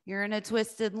knee. You're in a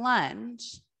twisted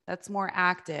lunge. That's more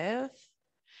active.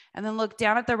 And then look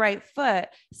down at the right foot.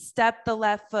 Step the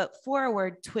left foot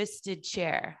forward, twisted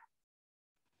chair.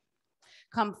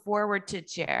 Come forward to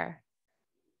chair.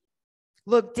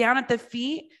 Look down at the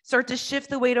feet. Start to shift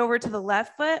the weight over to the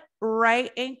left foot,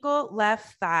 right ankle,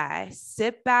 left thigh.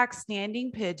 Sit back,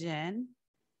 standing pigeon.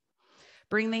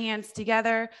 Bring the hands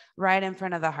together right in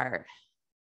front of the heart.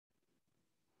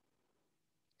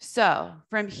 So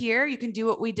from here, you can do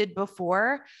what we did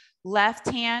before. Left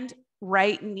hand,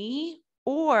 right knee,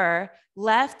 or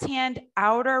left hand,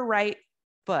 outer right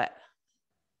foot.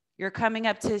 You're coming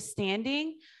up to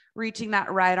standing, reaching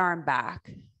that right arm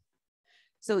back.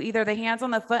 So either the hands on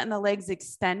the foot and the legs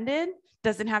extended,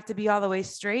 doesn't have to be all the way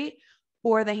straight,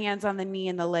 or the hands on the knee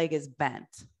and the leg is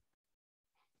bent.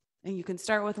 And you can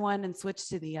start with one and switch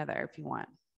to the other if you want.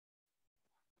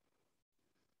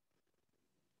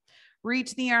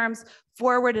 Reach the arms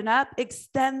forward and up.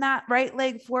 Extend that right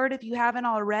leg forward if you haven't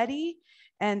already.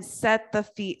 And set the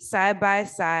feet side by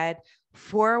side.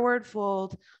 Forward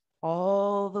fold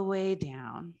all the way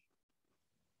down.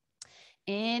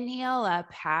 Inhale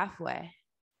up halfway.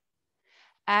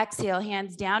 Exhale,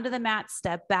 hands down to the mat.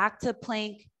 Step back to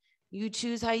plank. You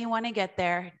choose how you want to get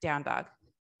there. Down dog.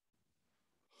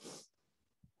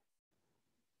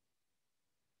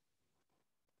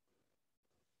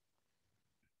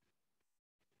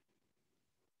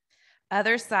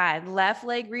 Other side, left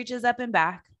leg reaches up and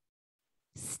back.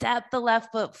 Step the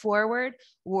left foot forward,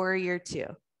 warrior two.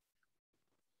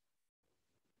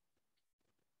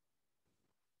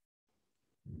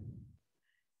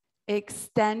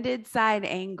 Extended side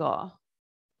angle.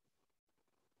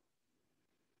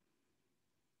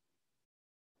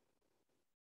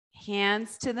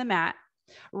 Hands to the mat.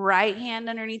 Right hand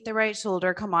underneath the right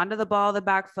shoulder. Come onto the ball of the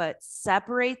back foot.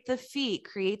 Separate the feet.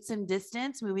 Create some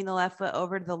distance, moving the left foot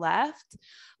over to the left.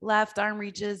 Left arm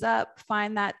reaches up.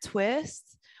 Find that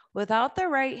twist without the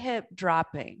right hip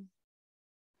dropping.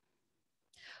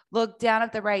 Look down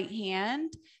at the right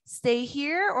hand. Stay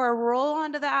here or roll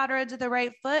onto the outer edge of the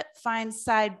right foot. Find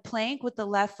side plank with the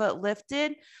left foot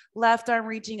lifted. Left arm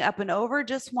reaching up and over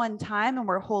just one time, and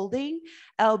we're holding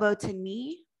elbow to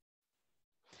knee.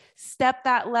 Step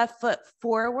that left foot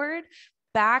forward,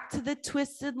 back to the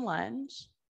twisted lunge.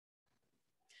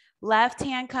 Left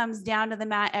hand comes down to the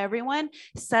mat, everyone.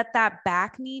 Set that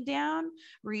back knee down,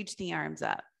 reach the arms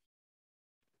up.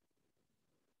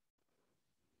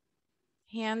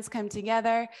 Hands come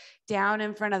together, down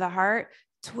in front of the heart.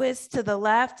 Twist to the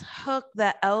left, hook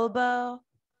the elbow,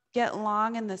 get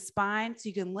long in the spine so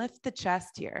you can lift the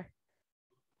chest here.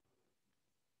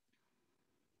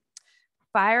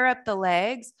 Fire up the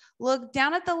legs. Look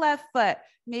down at the left foot.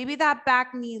 Maybe that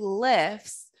back knee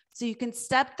lifts so you can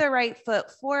step the right foot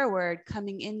forward,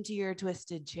 coming into your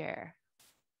twisted chair.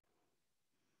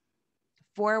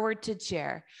 Forward to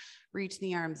chair. Reach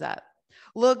the arms up.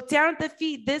 Look down at the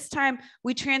feet. This time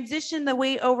we transition the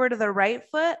weight over to the right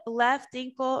foot, left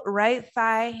ankle, right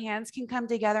thigh. Hands can come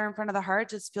together in front of the heart.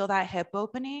 Just feel that hip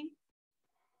opening.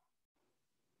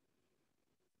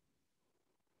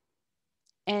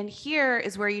 And here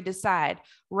is where you decide,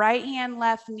 right hand,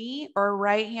 left knee, or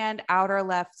right hand, outer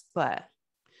left foot.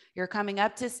 You're coming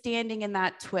up to standing in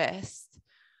that twist.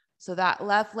 So that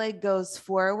left leg goes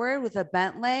forward with a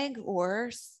bent leg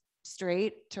or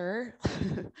straighter.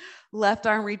 Left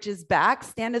arm reaches back.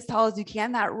 Stand as tall as you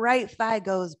can. That right thigh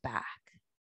goes back.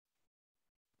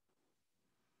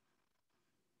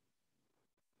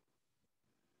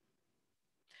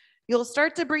 You'll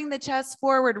start to bring the chest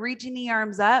forward, reaching the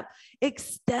arms up.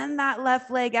 Extend that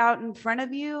left leg out in front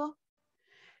of you.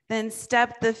 Then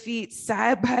step the feet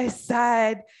side by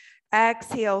side.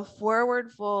 Exhale,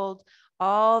 forward fold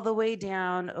all the way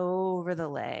down over the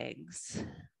legs.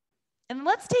 And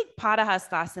let's take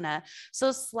Padahastasana.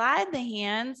 So slide the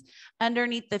hands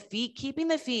underneath the feet, keeping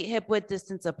the feet hip width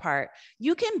distance apart.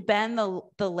 You can bend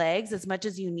the legs as much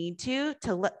as you need to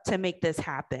make this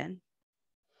happen.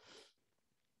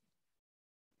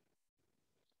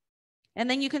 And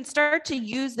then you can start to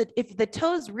use if the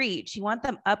toes reach, you want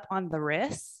them up on the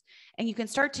wrists, and you can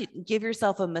start to give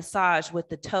yourself a massage with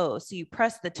the toes. So you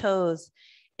press the toes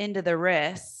into the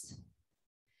wrists,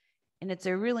 and it's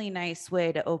a really nice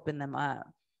way to open them up.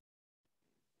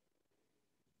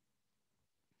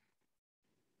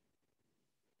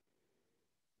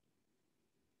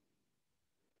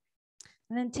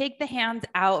 And then take the hands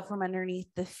out from underneath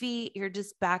the feet. You're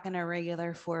just back in a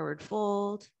regular forward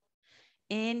fold.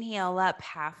 Inhale up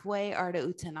halfway, Ardha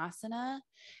Uttanasana.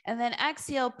 And then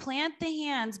exhale, plant the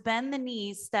hands, bend the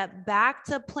knees, step back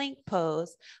to plank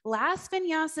pose. Last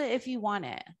vinyasa if you want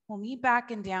it. We'll meet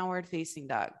back in downward facing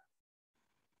dog.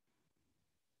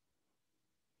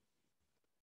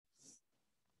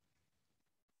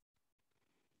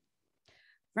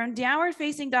 From downward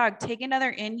facing dog, take another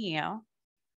inhale.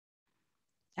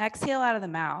 Exhale out of the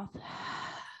mouth.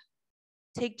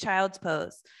 Take child's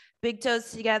pose. Big toes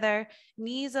together,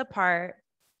 knees apart.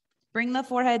 Bring the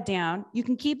forehead down. You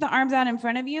can keep the arms out in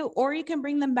front of you, or you can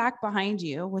bring them back behind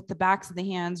you with the backs of the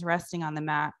hands resting on the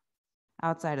mat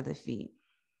outside of the feet.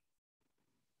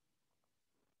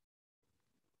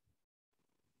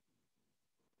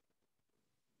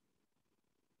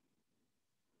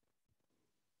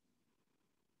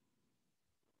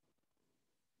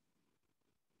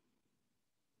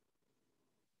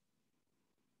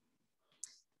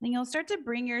 Then you'll start to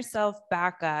bring yourself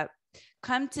back up.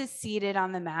 Come to seated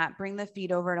on the mat. Bring the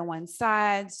feet over to one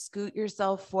side. Scoot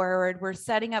yourself forward. We're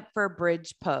setting up for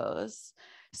bridge pose.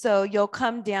 So you'll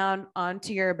come down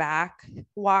onto your back,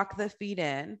 walk the feet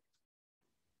in,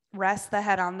 rest the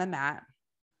head on the mat.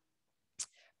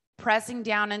 Pressing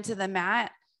down into the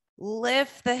mat,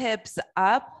 lift the hips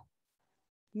up.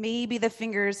 Maybe the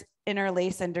fingers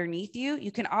interlace underneath you.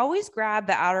 You can always grab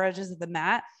the outer edges of the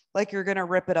mat like you're gonna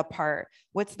rip it apart.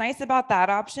 What's nice about that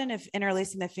option, if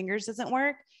interlacing the fingers doesn't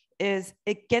work, is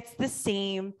it gets the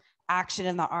same action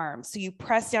in the arms. So you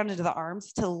press down into the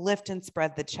arms to lift and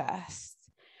spread the chest.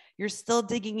 You're still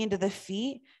digging into the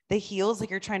feet, the heels, like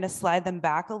you're trying to slide them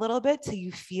back a little bit till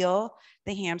you feel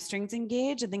the hamstrings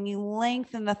engage, and then you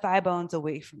lengthen the thigh bones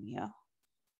away from you.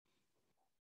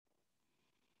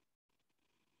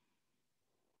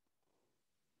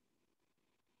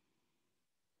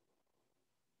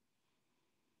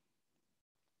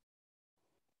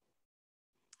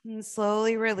 And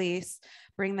slowly release.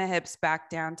 Bring the hips back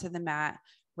down to the mat.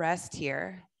 Rest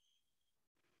here.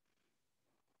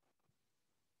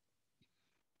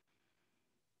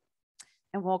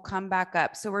 And we'll come back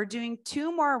up. So we're doing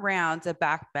 2 more rounds of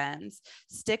back bends.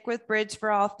 Stick with bridge for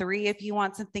all 3. If you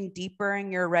want something deeper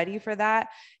and you're ready for that,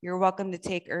 you're welcome to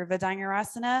take Urdhva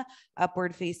Dhanurasana,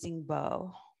 upward facing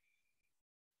bow.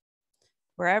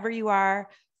 Wherever you are,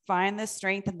 find the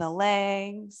strength in the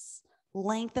legs,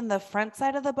 lengthen the front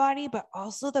side of the body, but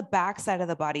also the back side of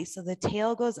the body. So the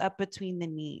tail goes up between the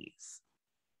knees.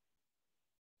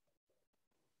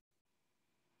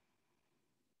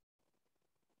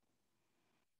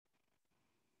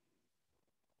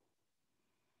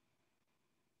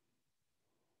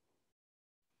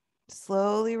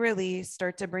 Slowly release.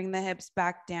 Start to bring the hips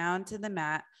back down to the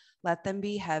mat. Let them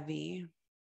be heavy.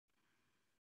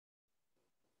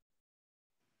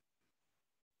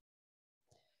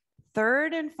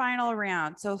 Third and final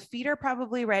round. So feet are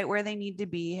probably right where they need to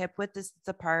be, hip width distance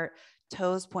apart,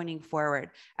 toes pointing forward.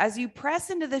 As you press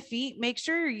into the feet, make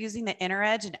sure you're using the inner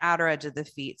edge and outer edge of the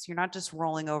feet. So you're not just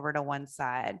rolling over to one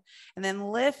side. And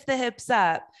then lift the hips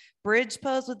up. Bridge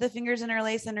pose with the fingers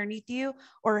interlaced underneath you,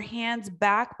 or hands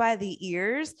back by the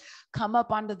ears. Come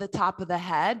up onto the top of the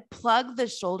head. Plug the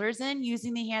shoulders in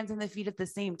using the hands and the feet at the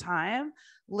same time,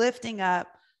 lifting up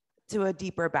to a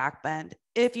deeper back bend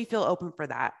if you feel open for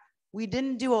that. We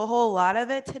didn't do a whole lot of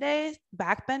it today,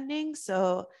 back bending,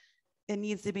 so it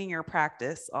needs to be in your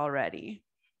practice already.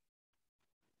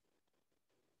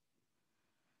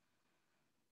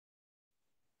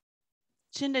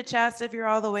 Chin to chest, if you're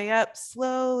all the way up,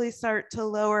 slowly start to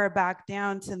lower back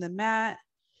down to the mat.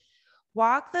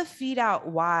 Walk the feet out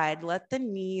wide. Let the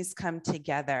knees come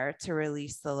together to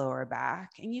release the lower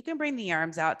back. And you can bring the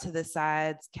arms out to the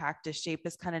sides. Cactus shape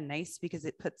is kind of nice because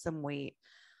it puts some weight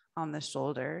on the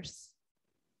shoulders.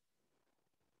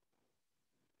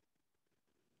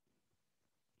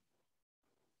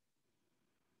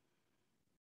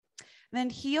 Then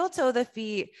heel toe the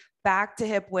feet back to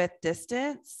hip width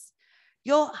distance.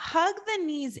 You'll hug the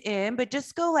knees in, but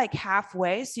just go like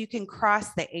halfway so you can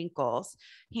cross the ankles,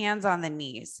 hands on the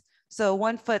knees. So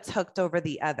one foot's hooked over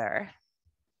the other.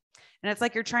 And it's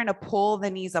like you're trying to pull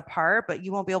the knees apart, but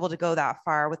you won't be able to go that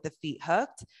far with the feet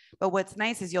hooked. But what's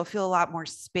nice is you'll feel a lot more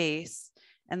space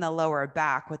in the lower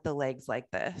back with the legs like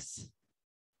this.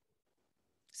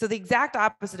 So the exact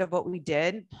opposite of what we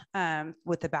did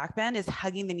with the back bend is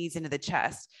hugging the knees into the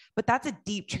chest. But that's a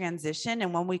deep transition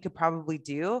and one we could probably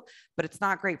do, but it's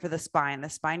not great for the spine. The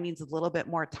spine needs a little bit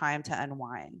more time to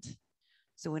unwind.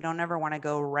 So we don't ever want to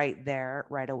go right there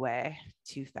right away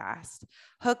too fast.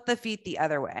 Hook the feet the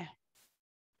other way.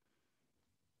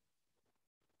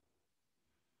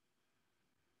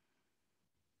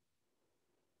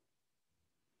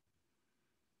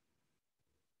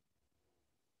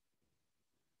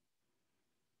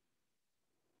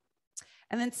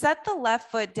 And then set the left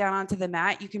foot down onto the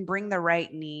mat. You can bring the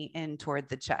right knee in toward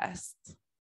the chest.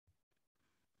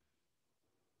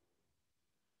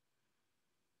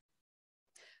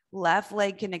 Left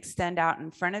leg can extend out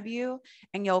in front of you,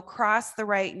 and you'll cross the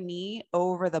right knee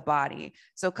over the body.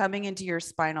 So coming into your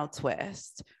spinal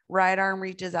twist. Right arm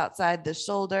reaches outside the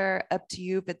shoulder, up to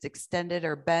you if it's extended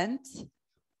or bent.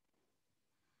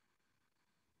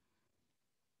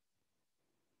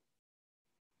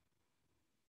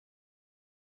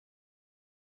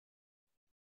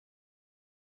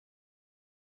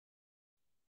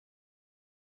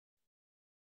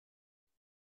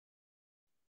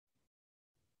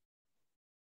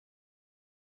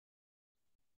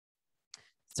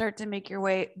 Start to make your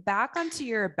way back onto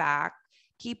your back.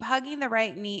 Keep hugging the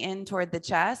right knee in toward the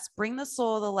chest. Bring the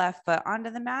sole of the left foot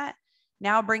onto the mat.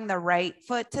 Now bring the right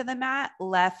foot to the mat.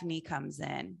 Left knee comes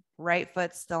in. Right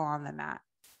foot still on the mat.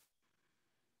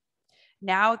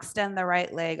 Now extend the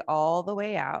right leg all the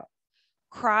way out.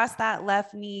 Cross that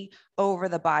left knee over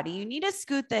the body. You need to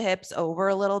scoot the hips over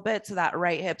a little bit so that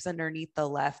right hip's underneath the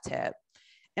left hip.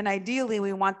 And ideally,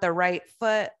 we want the right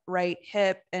foot, right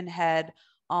hip, and head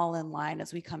all in line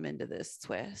as we come into this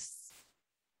twist.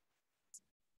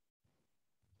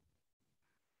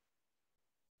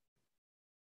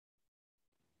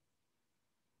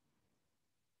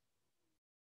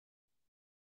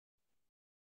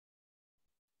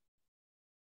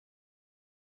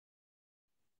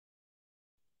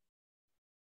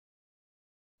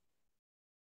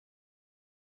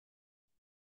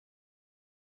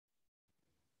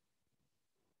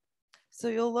 So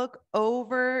you'll look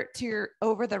over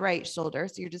the right shoulder.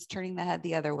 So you're just turning the head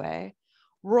the other way.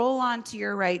 Roll onto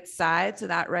your right side. So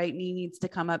that right knee needs to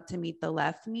come up to meet the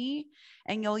left knee.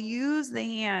 And you'll use the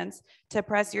hands to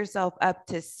press yourself up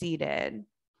to seated.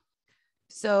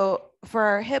 So for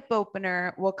our hip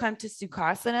opener, we'll come to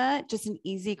Sukhasana, just an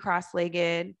easy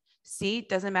cross-legged seat.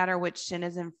 Doesn't matter which shin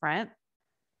is in front.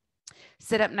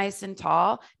 Sit up nice and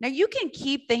tall. Now you can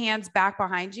keep the hands back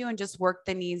behind you and just work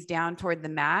the knees down toward the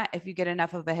mat. If you get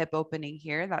enough of a hip opening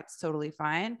here, that's totally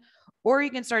fine. Or you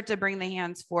can start to bring the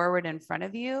hands forward in front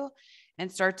of you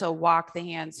and start to walk the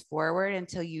hands forward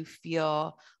until you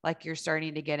feel like you're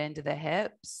starting to get into the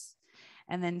hips.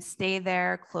 And then stay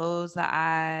there, close the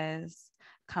eyes,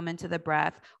 come into the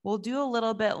breath. We'll do a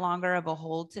little bit longer of a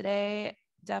hold today,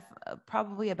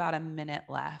 probably about a minute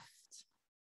left.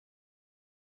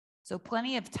 So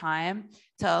plenty of time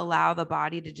to allow the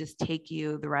body to just take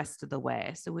you the rest of the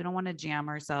way. So we don't want to jam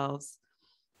ourselves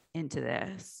into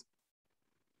this.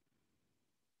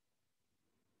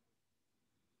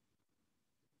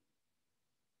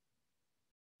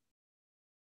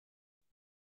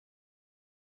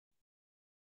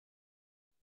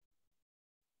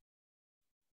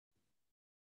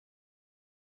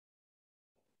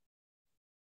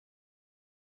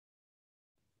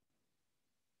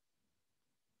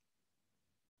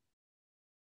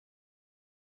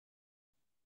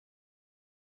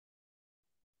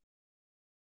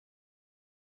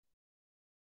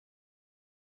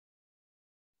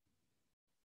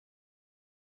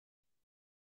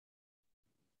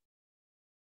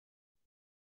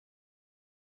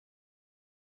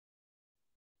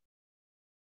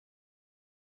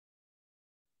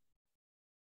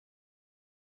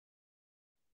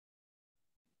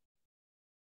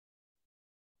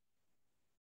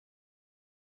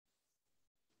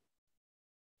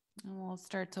 And we'll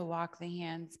start to walk the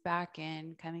hands back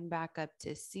in, coming back up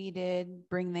to seated.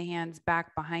 Bring the hands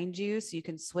back behind you so you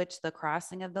can switch the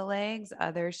crossing of the legs,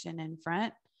 other shin in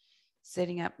front,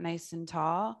 sitting up nice and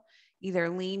tall. Either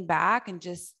lean back and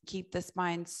just keep the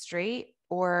spine straight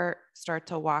or start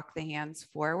to walk the hands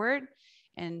forward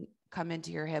and come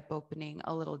into your hip opening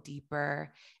a little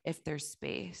deeper if there's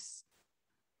space.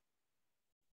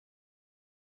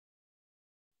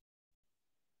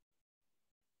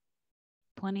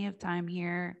 Plenty of time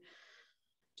here.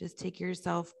 Just take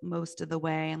yourself most of the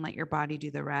way and let your body do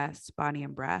the rest, body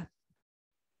and breath.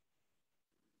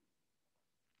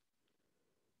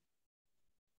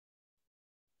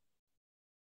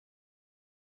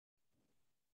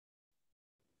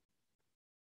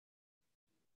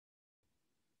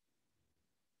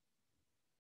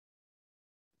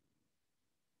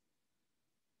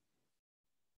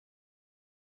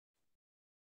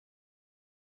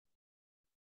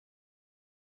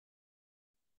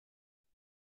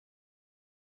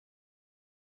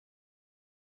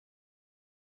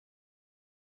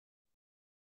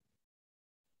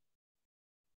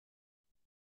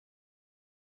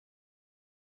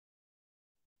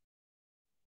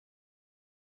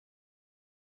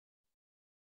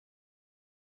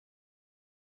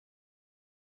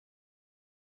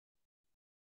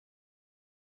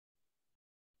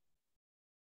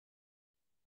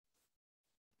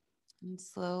 And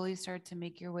slowly start to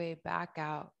make your way back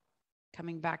out,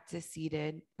 coming back to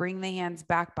seated. Bring the hands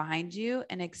back behind you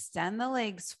and extend the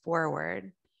legs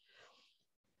forward.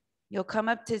 You'll come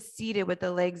up to seated with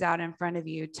the legs out in front of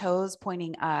you, toes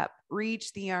pointing up.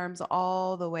 Reach the arms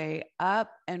all the way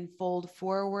up and fold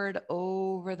forward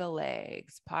over the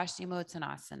legs.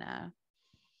 Paschimottanasana.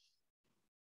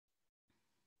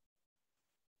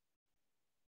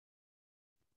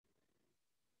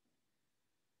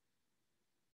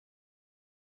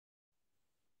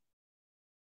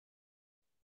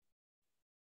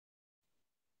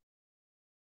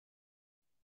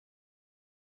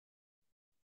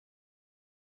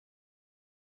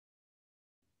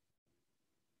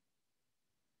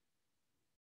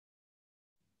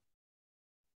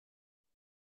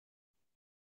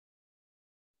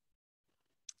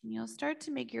 And you'll start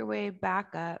to make your way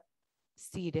back up,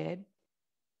 seated.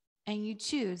 And you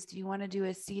choose, do you want to do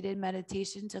a seated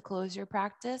meditation to close your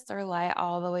practice or lie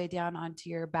all the way down onto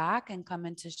your back and come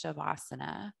into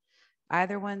Shavasana?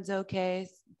 Either one's okay.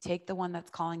 Take the one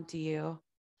that's calling to you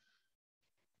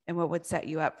and what would set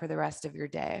you up for the rest of your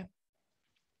day.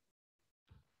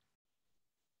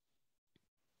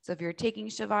 So if you're taking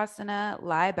Shavasana,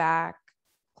 lie back,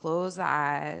 close the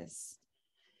eyes,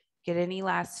 Get any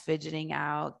last fidgeting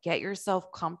out. Get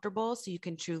yourself comfortable so you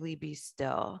can truly be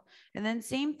still. And then,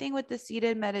 same thing with the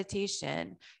seated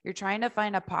meditation. You're trying to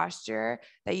find a posture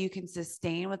that you can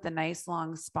sustain with a nice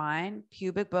long spine.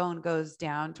 Pubic bone goes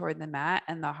down toward the mat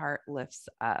and the heart lifts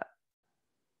up.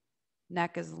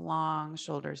 Neck is long,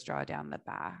 shoulders draw down the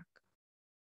back.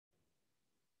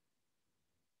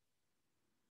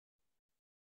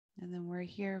 And then we're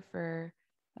here for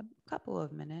a couple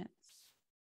of minutes.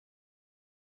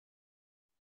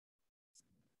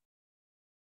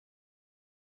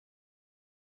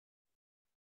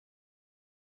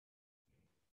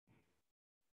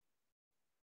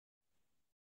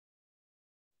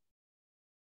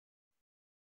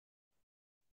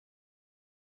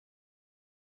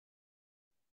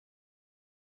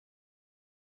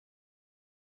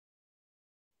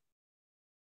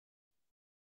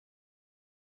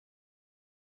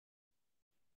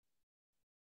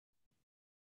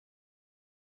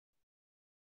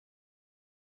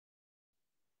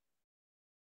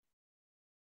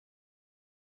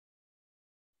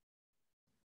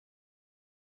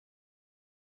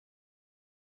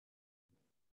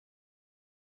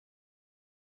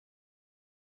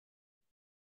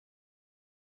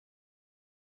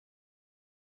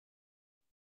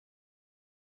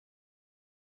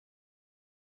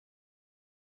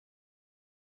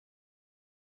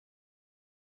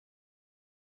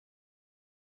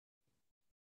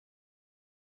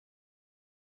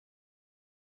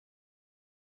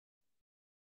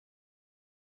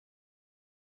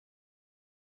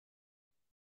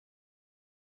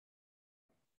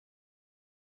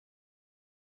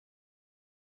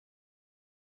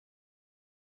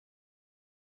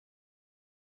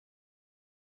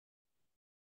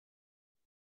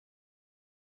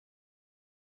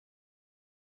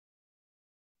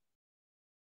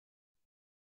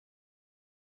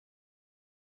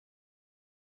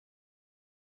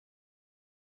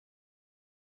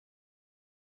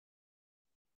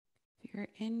 If you're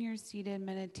in your seated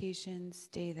meditation,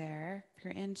 stay there. If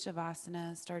you're in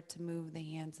Shavasana, start to move the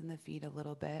hands and the feet a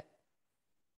little bit.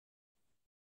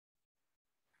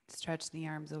 Stretch the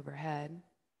arms overhead.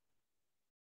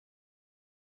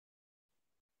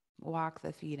 Walk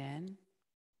the feet in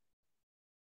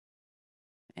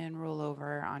and roll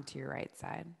over onto your right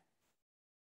side.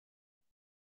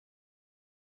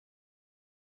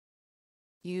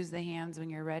 Use the hands when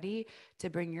you're ready to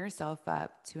bring yourself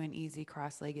up to an easy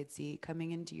cross-legged seat coming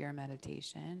into your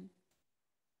meditation.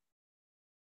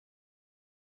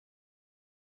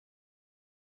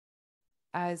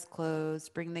 Eyes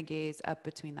closed, bring the gaze up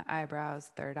between the eyebrows,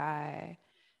 third eye.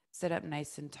 Sit up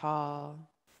nice and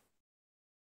tall.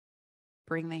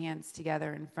 Bring the hands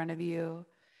together in front of you,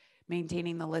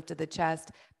 maintaining the lift of the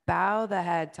chest. Bow the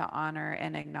head to honor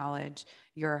and acknowledge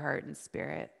your heart and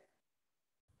spirit,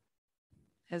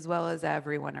 as well as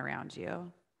everyone around you.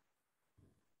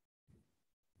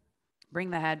 Bring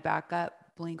the head back up,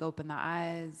 blink open the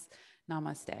eyes.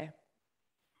 Namaste.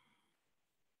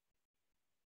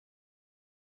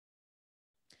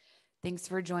 Thanks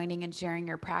for joining and sharing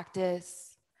your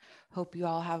practice. Hope you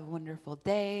all have a wonderful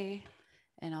day,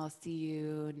 and I'll see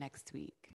you next week.